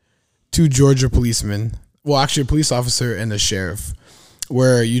between two Georgia policemen. Well, actually a police officer and a sheriff,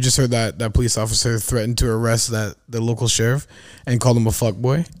 where you just heard that police officer threatened to arrest the local sheriff and called him a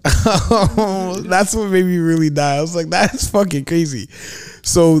fuckboy. That's what made me really die. I was like, that's fucking crazy.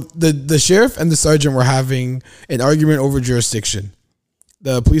 So the sheriff and the sergeant were having an argument over jurisdiction.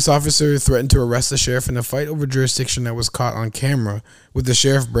 The police officer threatened to arrest the sheriff in a fight over jurisdiction that was caught on camera, with the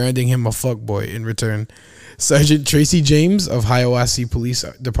sheriff branding him a fuckboy in return. Sergeant Tracy James of Hiawassee Police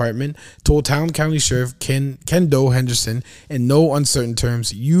Department told Town County Sheriff Ken Doe Henderson in no uncertain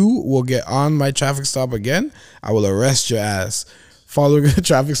terms, "You will get on my traffic stop again, I will arrest your ass," following a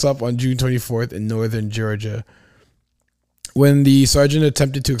traffic stop on June 24th in northern Georgia. When the sergeant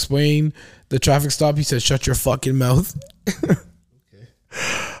attempted to explain the traffic stop, he said, "Shut your fucking mouth."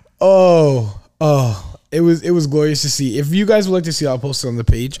 Oh, it was glorious to see. If you guys would like to see, I'll post it on the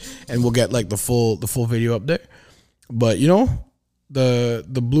page, and we'll get like the full video up there. But you know, the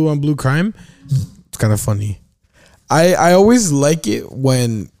blue on blue crime, it's kind of funny. I always like it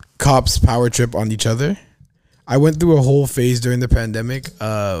when cops power trip on each other. I went through a whole phase during the pandemic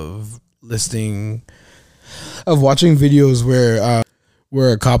of watching videos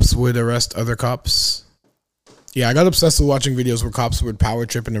where cops would arrest other cops. Yeah, I got obsessed with watching videos where cops would power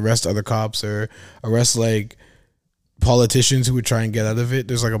trip and arrest other cops or arrest like politicians who would try and get out of it.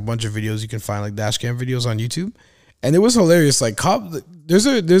 There's like a bunch of videos you can find, like dash cam videos on YouTube, and it was hilarious. Like there's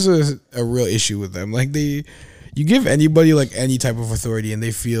a real issue with them. Like you give anybody like any type of authority and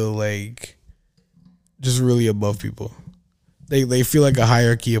they feel like just really above people. They feel like a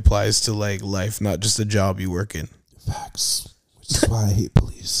hierarchy applies to like life, not just a job you work in. Facts. Which is why I hate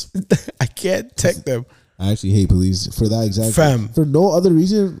police. I can't take them. I actually hate police for that exact Fam. For no other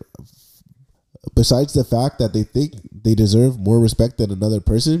reason besides the fact that they think they deserve more respect than another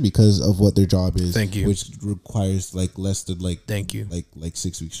person because of what their job is. Thank you. Which requires like less than like thank you. Like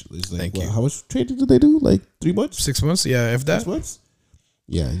 6 weeks. It's like, Thank you. How much training do they do? Like 3 months? 6 months? Yeah, if that. 6 months?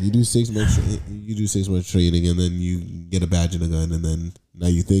 Yeah, you do 6 months. You do 6 months training, and then you get a badge and a gun, and then now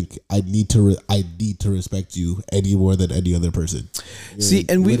you think I need to respect you any more than any other person. You're See,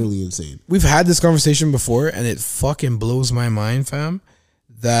 and literally insane. We've had this conversation before, and it fucking blows my mind, fam.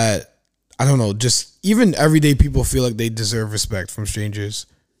 That I don't know, just even everyday people feel like they deserve respect from strangers.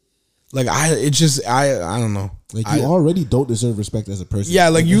 Like I don't know. Like you already don't deserve respect as a person. Yeah,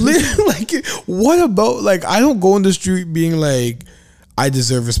 like you live like what about like I don't go in the street being like I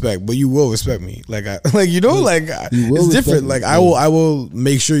deserve respect, but you will respect me. Like it's different. Like I will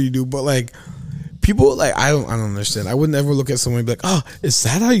make sure you do. But like people like I don't understand. I would never look at someone and be like, oh, is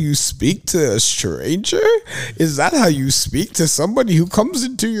that how you speak to a stranger? Is that how you speak to somebody who comes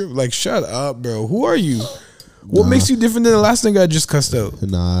into your like? Shut up, bro. Who are you? What makes you different than the last nigga I just cussed out?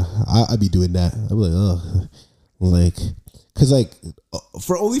 Nah, I be doing that. I'm like, oh, like, cause like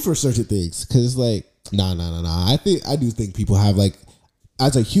for certain things. Cause like, nah. I do think people have like.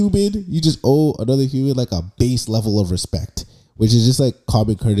 As a human, you just owe another human like a base level of respect, which is just like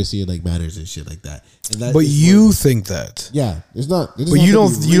common courtesy and like manners and shit like that. And that but you think that, yeah, it's not. But you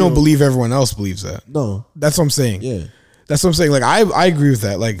don't believe everyone else believes that. No, that's what I'm saying. Yeah, that's what I'm saying. Like I agree with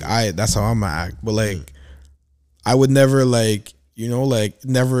that. Like that's how I'm gonna act. But like, I would never like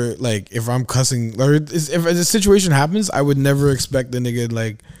never like if I'm cussing or if a situation happens, I would never expect the nigga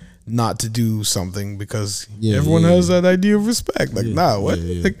like. Not to do something because everyone has that idea of respect. Like, nah, what?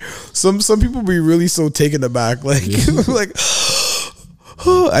 Like, some people be really so taken aback. Like, like,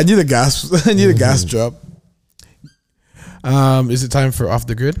 oh, I need a gas. I need a gas drop. Is it time for off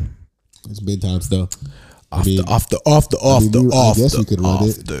the grid? It's been time still. Off the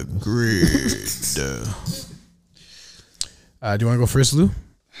grid. Do you want to go first, Lou?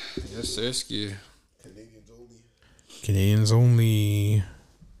 Yes, sir. Ski. Canadians only.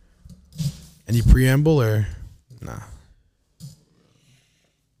 Any preamble or nah? I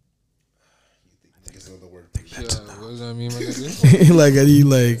think it's another word. Yeah, what does that mean, my nigga? like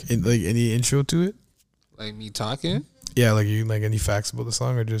any intro to it? Like me talking? Yeah, like you like any facts about the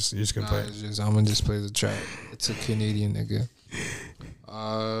song or just you're just gonna play it? I'm gonna just play the track. It's a Canadian nigga.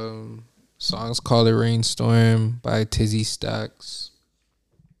 Song's called "A Rainstorm" by Tizzy Stacks.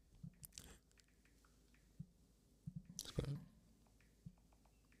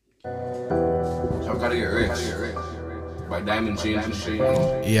 Y'all gotta get rich. By diamond chains and shit.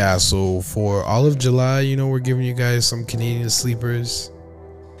 Yeah, so for all of July, you know, we're giving you guys some Canadian sleepers.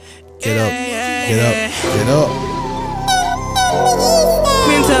 Get up.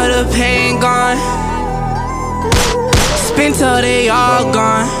 Spin till the pain gone. Spin till they all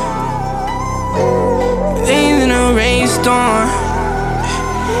gone. Days in a rainstorm.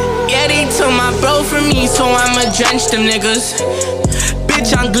 Yeah, they took my bro from me, so I'ma drench them niggas.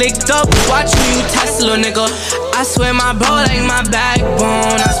 Bitch, I'm glicked up, watch me, you Tesla, nigga. I swear my bro like my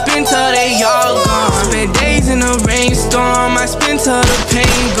backbone. I spin till they all gone. Spend days in a rainstorm. I spin till the pain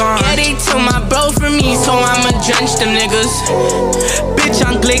gone. Yeah, they took my bro from me, so I'ma drench them niggas. Bitch,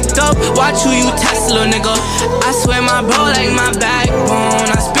 I'm glicked up, watch who you Tesla, nigga. I swear my bro like my backbone.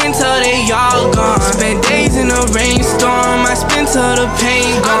 I spin till they all gone. Spend days in a rainstorm. I spin till the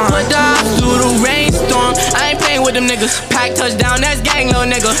pain gone. I put the ops through the rainstorm. I ain't playing with them niggas. Pack touchdown, that's gang, little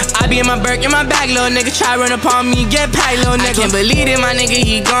nigga. I be in my Burke, in my bag, little nigga. Try run upon me, get packed, little nigga. I can't believe it, my nigga,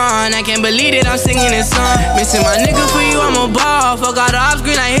 he gone. I can't believe it, I'm singing this song. Missing my nigga for you, I'm a ball. Fuck all the off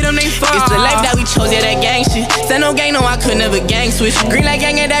screen, I hit them, they fall. It's the life that we chose, yeah, that gang shit. Said no gang, no, I could never gang switch. Green like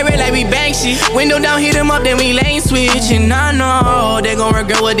gang, and that red like we bang shit. Window down, hit them up, then we lane switch. And I know they gon'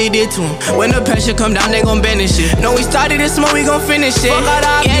 regret what they did to him. When the pressure come down, they gon' bend this shit. No, we started this smoke, we gon' finish it. Fuck all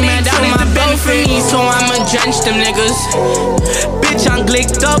the off, yeah, man, down is the benefit. So I'ma drench them niggas. Bitch, I'm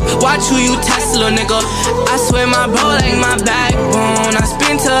glicked up. Watch who you test, little nigga. I swear my bro like my backbone. I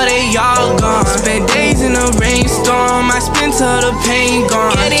spin till they all gone. Spend days in a rainstorm. I spin till the pain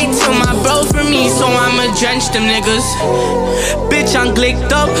gone. Yeah, they took my bro from me, so I'ma drench them niggas. Bitch, I'm glicked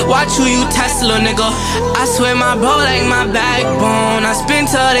up. Watch who you test, little nigga. I swear my bro like my backbone. I spin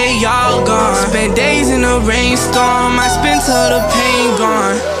till they all gone. Spend days in a rainstorm. I spin till the pain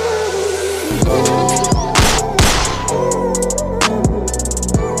gone.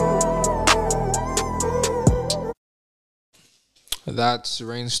 That's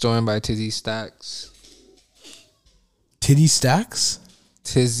Rainstorm by Tizzy Stacks. Titty Stacks?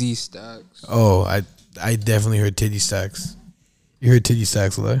 Tizzy Stacks. Oh, I definitely heard Titty Stacks. You heard Titty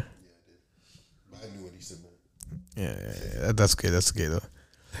Stacks, Larry? I knew what he said. Yeah, that's okay. That's okay though.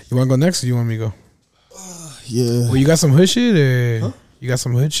 You want to go next, or you want me to go? Yeah. Well, you got some hood shit, or you got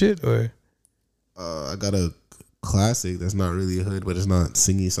some hood shit, or? I got a classic that's not really a hood, but it's not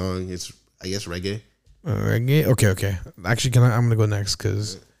singing song. It's, I guess, reggae. Reggae? Okay. Actually, I'm gonna go next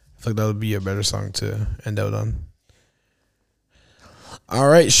because I feel like that would be a better song to end out on. All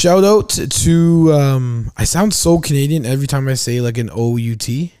right, shout out to I sound so Canadian every time I say like an OUT.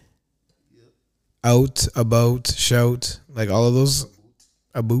 Out, about, shout, like all of those.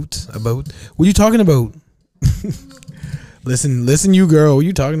 About. What are you talking about? Listen, you girl. What are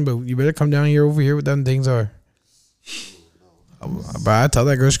you talking about? You better come down here over here what them things are. But I tell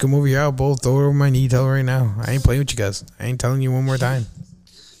that girl she come over here. I'll both throw her over my knee. Tell her right now. I ain't playing with you guys. I ain't telling you one more time.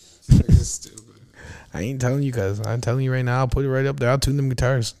 I ain't telling you guys. I'm telling you right now. I'll put it right up there. I'll tune them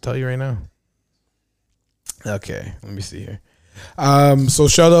guitars. Tell you right now. Okay, let me see here.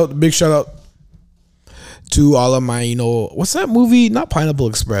 So big shout out to all of my, what's that movie? Not Pineapple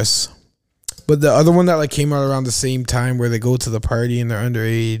Express, but the other one that like came out around the same time where they go to the party and they're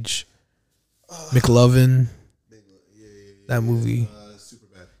underage. McLovin. That movie.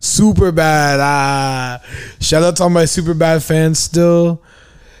 Superbad. Shout out to all my Superbad fans still.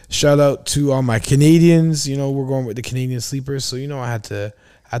 Shout out to all my Canadians. We're going with the Canadian sleepers, so I had to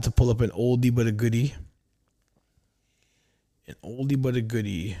pull up an oldie but a goodie. An oldie but a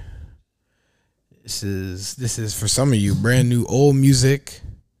goodie. This is for some of you brand new old music.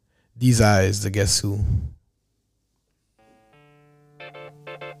 These Eyes, the Guess Who.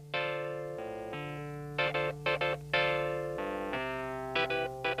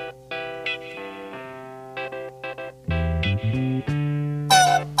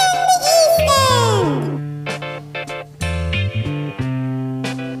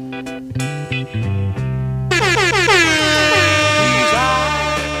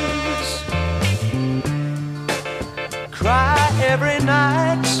 Every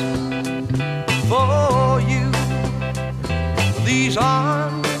night for you, these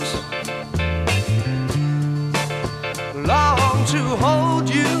arms long to hold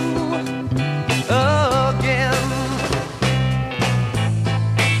you again.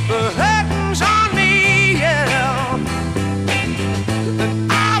 The curtains on me, yeah,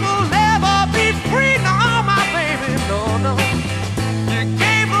 and I will never be free, no, my baby, no. You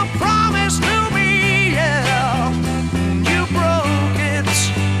gave a promise to me, yeah.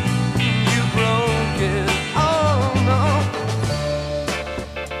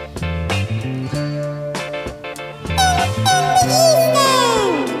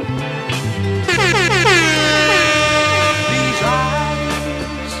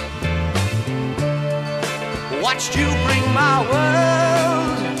 Watched you bring my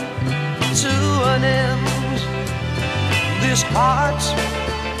world to an end. This heart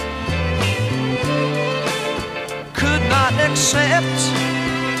could not accept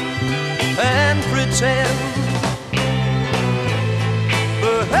and pretend.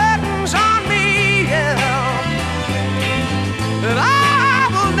 The curtains on me, yeah, and I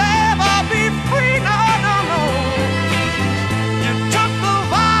will never be free, no. You took the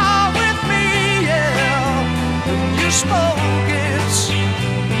vow with me, yeah, and you spoke it,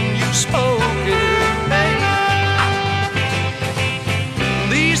 baby.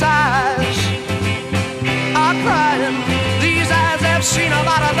 These eyes are crying. These eyes have seen a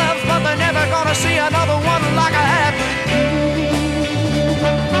lot of love, but they're never gonna see another one like I had with you.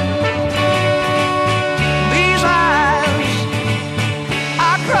 These eyes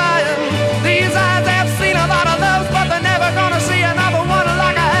are crying.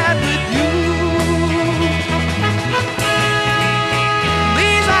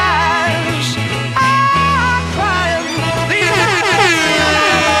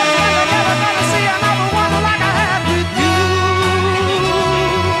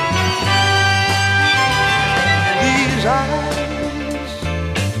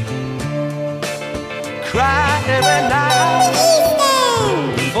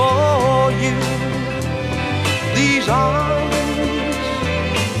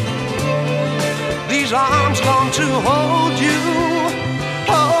 to hold you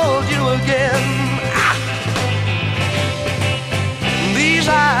again. These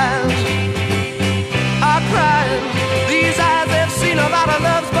eyes are crying. These eyes, they've seen a lot of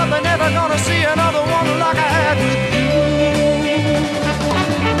loves, but they're never gonna see another one like I had with you.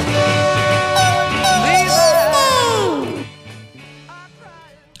 These eyes.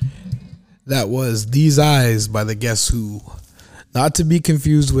 That was These Eyes by the Guess Who. Not to be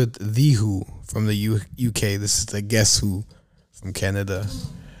confused with The Who from the UK. This is the Guess Who from Canada.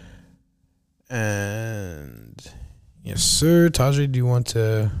 And yes, sir. Tajay, do you want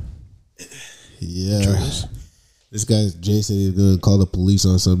to? Yeah. This guy, Jay, said he's going to call the police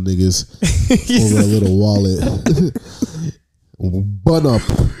on some niggas over a little wallet. Bun up.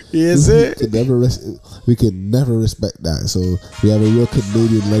 Yes, sir. We can never respect that. So we have a real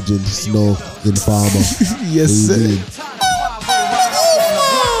Canadian legend, Snow Informer. Yes, sir.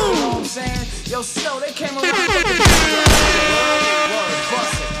 Yo, Snow, they came around.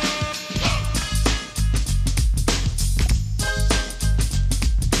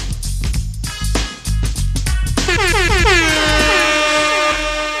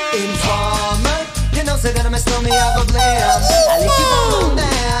 Informer, you know, say that I'm a snowman, I go blame. I like you boom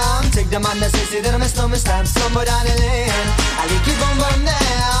down. Take the man that say that I'm a snowman, stamp somewhere down the lane. I like you boom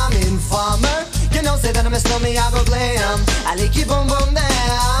down. Informer, you know, say that I'm a snowman, I go blame. I like you boom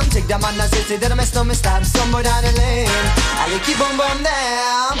down. Take the man that say that I'm a snowman, stamp somewhere down the lane. I like you boom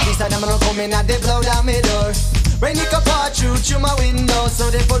down. Please tell them I don't come in and they blow down my door. Rain it could pour through my window, so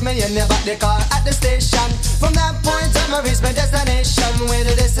they put me in the back the car at the station. From that point on, I reached my destination. Where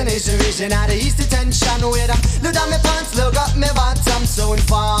the destination region at the east detention. Where I look down my pants, look up my bottom. So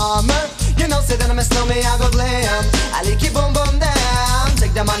Informer, you know, say that I'm a snowman, I go blame. I like it boom boom down.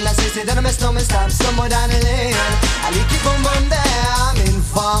 Take the man that say that I'm a snowman, stop somewhere down the lane. I like it boom boom down.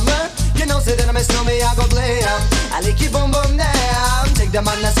 Informer, you know, say that I'm a snowman, I go blame. I like it boom boom down. Take the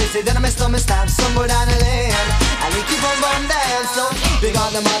man that say that I'm a snowman, stop somewhere down the lane. I like it boom boom down. So big on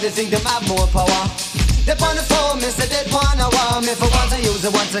them all, they think them have more power. They on the phone, me say they wanna wow me. For once I use it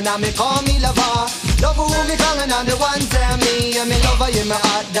once and now me call me lover. Love who me calling on the one tell me. And me lover in my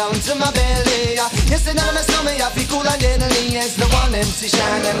heart down to my belly. Yes, and I'm a snowman, I feel cool and deadly. It's the one MC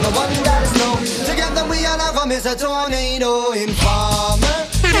Shine and the one that is snow. Together we all have a Mr. Tornado Informer.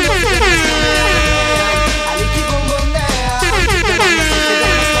 I like it boom boom down.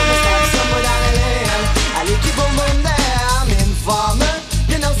 I like it boom boom down. Informer,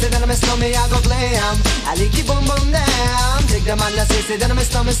 you know, say that I'm a snowman, I go blame. I like it boom boom down. Take the man that say that I'm a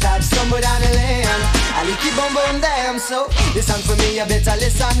snowman, start somewhere down the lane. I like it boom boom down. So listen for me, you better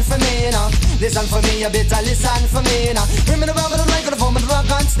listen for me now. Listen for me, you better listen for me now. Bring me the rubber, the microphone, the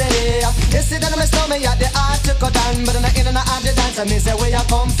rock and stay. You say that I'm a snowman, you the art to cut down, but I'm not in and out the dance. I mean, say where you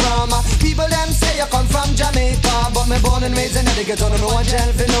come from. People them say you come from Jamaica, but me born and raised in the ghetto, no one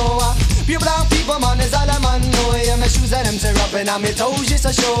tell for no. Pure brown people, man, is all I'm on. No, yeah, my shoes and them tear up and I'm toes just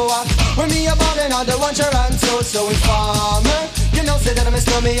a show. When me a ballin', all the one Toronto, so Informer, you know, say that I'm a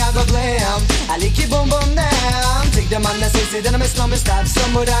snowman, I go blame. I like it boom boom down. Take the man that say that I'm a snowman, start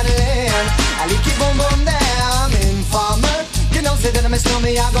somewhere down the lane. I like it boom boom down. Informer, you know, say that I'm a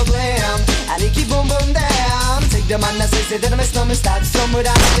snowman, I go blame. I like it boom boom down. Take the man that say that I'm a snowman, start somewhere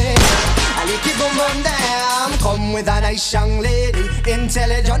down the lane. I like it boom boom down. Come with a nice young lady,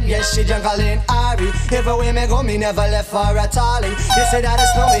 intelligent, yes, she jungle in Ari. Everywhere me go, me never left for a tally. They say that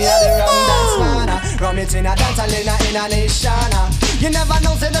it's snowman, yeah, the rum dance man. Rum it in a dance, in a nation. You never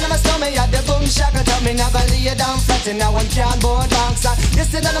know, say that I'm a snowman, yeah, the boom shaka. Tell me never lay it down flat in a one cardboard box. You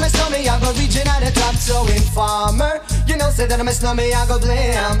say that I'm a snowman, I go reaching at the top. So Informer, you know, say that I'm a snowman, I go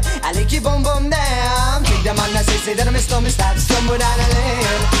blame. I like it boom boom down. Take the man that say that I'm a snowman, start somewhere down the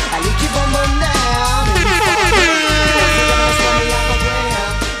lane. I like it boom boom down. Informer, you know, say that I'm a snowman, I go blame.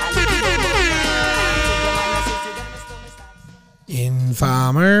 I like it boom boom down. Take the man that say that I'm a snowman, start.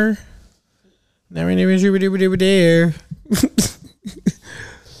 Informer. Never there.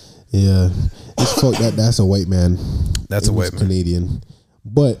 Yeah, it's fuck that. That's a white man. That's a white man. Canadian,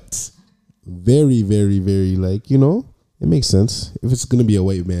 but very, very, very like, you know, it makes sense. If it's gonna be a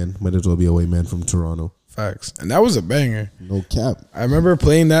white man, might as well be a white man from Toronto. Facts, and that was a banger. No cap. I remember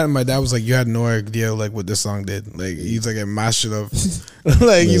playing that, and my dad was like, "You had no idea like what this song did." Like he's like a master of,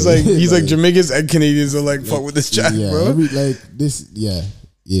 like he's like Jamaicans and Canadians are like fuck with this track, yeah, bro.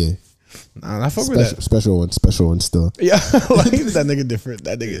 Yeah. Nah, I fuck with that. Special one still. Yeah, like that nigga different.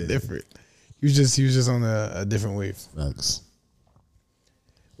 That nigga different. He was just on a different wave. Facts.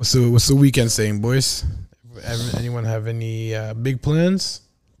 What's the weekend saying, boys? Anyone have any big plans?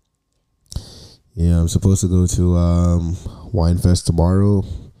 Yeah, I'm supposed to go to Wine Fest tomorrow.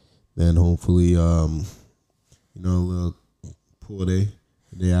 Then hopefully a little pool day.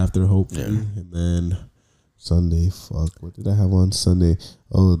 The day after, hopefully, and then Sunday. Fuck, what did I have on Sunday?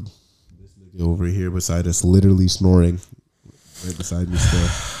 Oh, this nigga over here beside us, literally snoring right beside me still.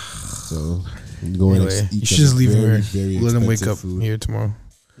 So I'm going. Anyway, you should just leave him here. Let him wake up here tomorrow.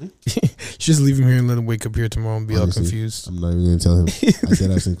 Just leave him here and let him wake up here tomorrow and be honestly, all confused. I'm not even gonna tell him. I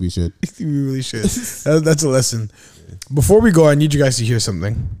said I think we should. We really should. That's a lesson. Before we go, I need you guys to hear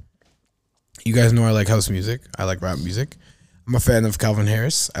something. You guys know I like house music. I like rap music. I'm a fan of Calvin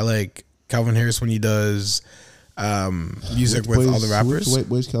Harris. I like Calvin Harris when he does music with all the rappers.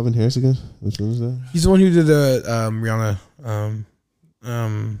 Where's Calvin Harris again? Which one is that? He's the one who did the Rihanna,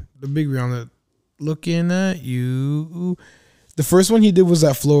 the big Rihanna, Looking at You. The first one he did was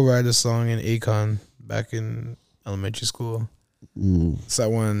that Flow Rider song in Akon back in elementary school. It's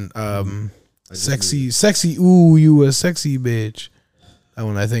that one, sexy, ooh, you a sexy bitch. That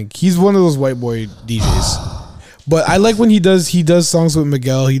one, I think. He's one of those white boy DJs. But I like when he does songs with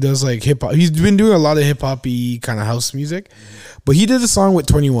Miguel. He does like hip hop. He's been doing a lot of hip hoppy kind of house music. But he did a song with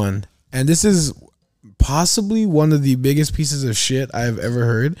 21. And this is possibly one of the biggest pieces of shit I've ever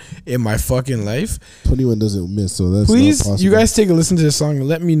heard in my fucking life. 21 doesn't miss, so that's please, not possible. you guys take a listen to this song and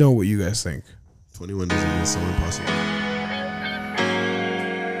let me know what you guys think. 21 doesn't miss, so impossible.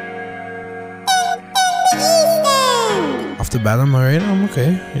 Off the bat, I'm alright. I'm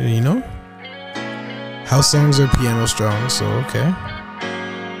okay. You know? House songs are piano strong, so okay.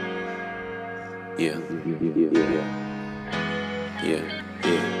 Yeah.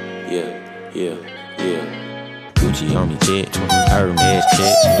 Gucci on me check, Hermes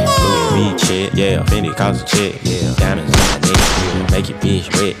check, Louis V check, yeah, Fendi cause a check, yeah, diamonds on my neck, make your bitch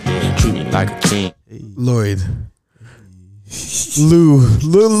wet, yeah, treat me like a king. Lloyd. Lou,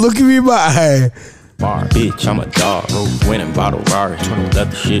 look at me in my eye. Bar, bitch, I'm a dog. Winning bottle Rari.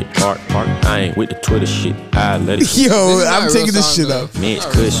 Let the shit park. I ain't with the Twitter shit. I let it. Yo, I'm taking this shit up. Mitch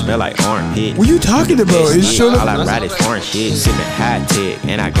could smell like armpit. What you talking about? It's all I ride is foreign shit. Sipping high tech,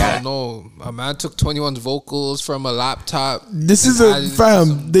 and I got. No, a man took 21's vocals from a laptop. This is a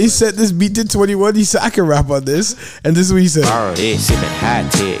fam. They set this beat to 21. He said I can rap on this, and this is what he said. Sipping high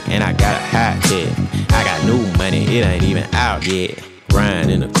tech, and I got a high tech. I got new money. It ain't even out yet. Grind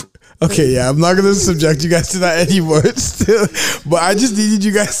in the. Okay, yeah, I'm not gonna subject you guys to that anymore still, but I just needed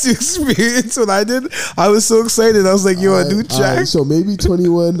you guys to experience what I did. I was so excited. I was like, yo, a new track. So maybe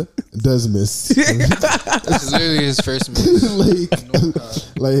 21 does miss. This is literally his first miss.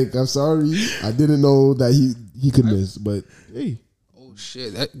 like, I'm sorry. I didn't know that he could miss, but hey. Oh,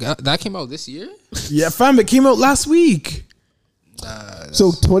 shit. That came out this year? Yeah, fam, it came out last week.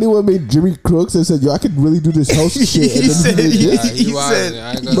 So 21 made Jimmy Crooks and said, yo, I could really do this house shit. He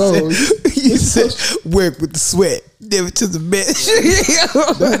said, work with the sweat, give it to the bitch.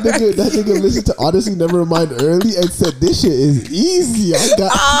 that nigga listened to Odyssey Nevermind early and said, this shit is easy. I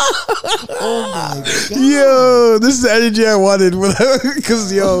got oh my God. Yo, this is the energy I wanted.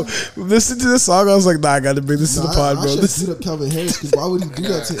 Because, yo, listen to this song, I was like, nah, I got to bring this to the pod, bro. I should beat up Calvin Harris, because why would he do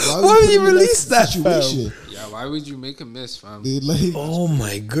that? Why would he release that situation? Yeah, why would you make a miss, fam? Oh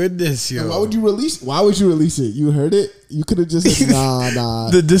my goodness, yo. Why would you release it? You heard it? You could have just said, nah.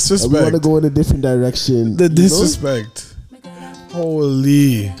 The disrespect. We want to go in a different direction. The disrespect.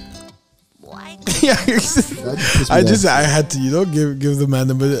 Holy. Yeah, I had to, give the man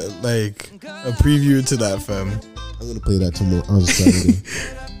a preview to that, fam. I'm gonna play that tomorrow on Saturday.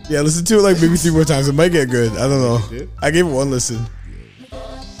 Yeah, listen to it like maybe 3 more times. It might get good. I don't know. I gave it one listen.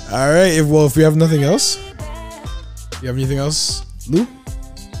 All right. If we have nothing else, you have anything else, Lou?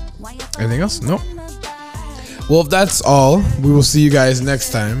 Anything else? No. Well, if that's all, we will see you guys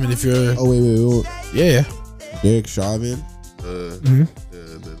next time. And if you're wait. Yeah. Derek Chauvin, the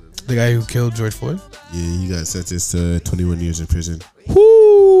guy who killed George Floyd. Yeah, he got sentenced to 21 years in prison.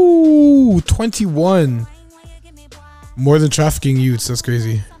 Whoo, 21. More than trafficking youths. That's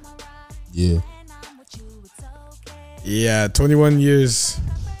crazy. Yeah, 21 years.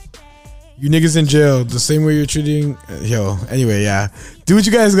 You niggas in jail the same way you're treating. Anyway, yeah. Do what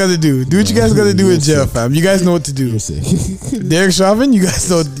you guys gotta do. Do what you guys gotta do in jail, fam. You guys know what to do. Derek Chauvin, you guys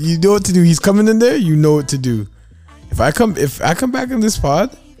know what to do. He's coming in there. You know what to do. If I come back in this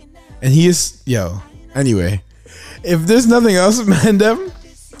pod, and he is Anyway, if there's nothing else, man, them.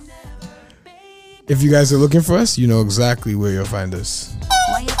 If you guys are looking for us, you know exactly where you'll find us.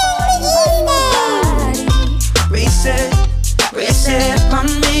 Reset, my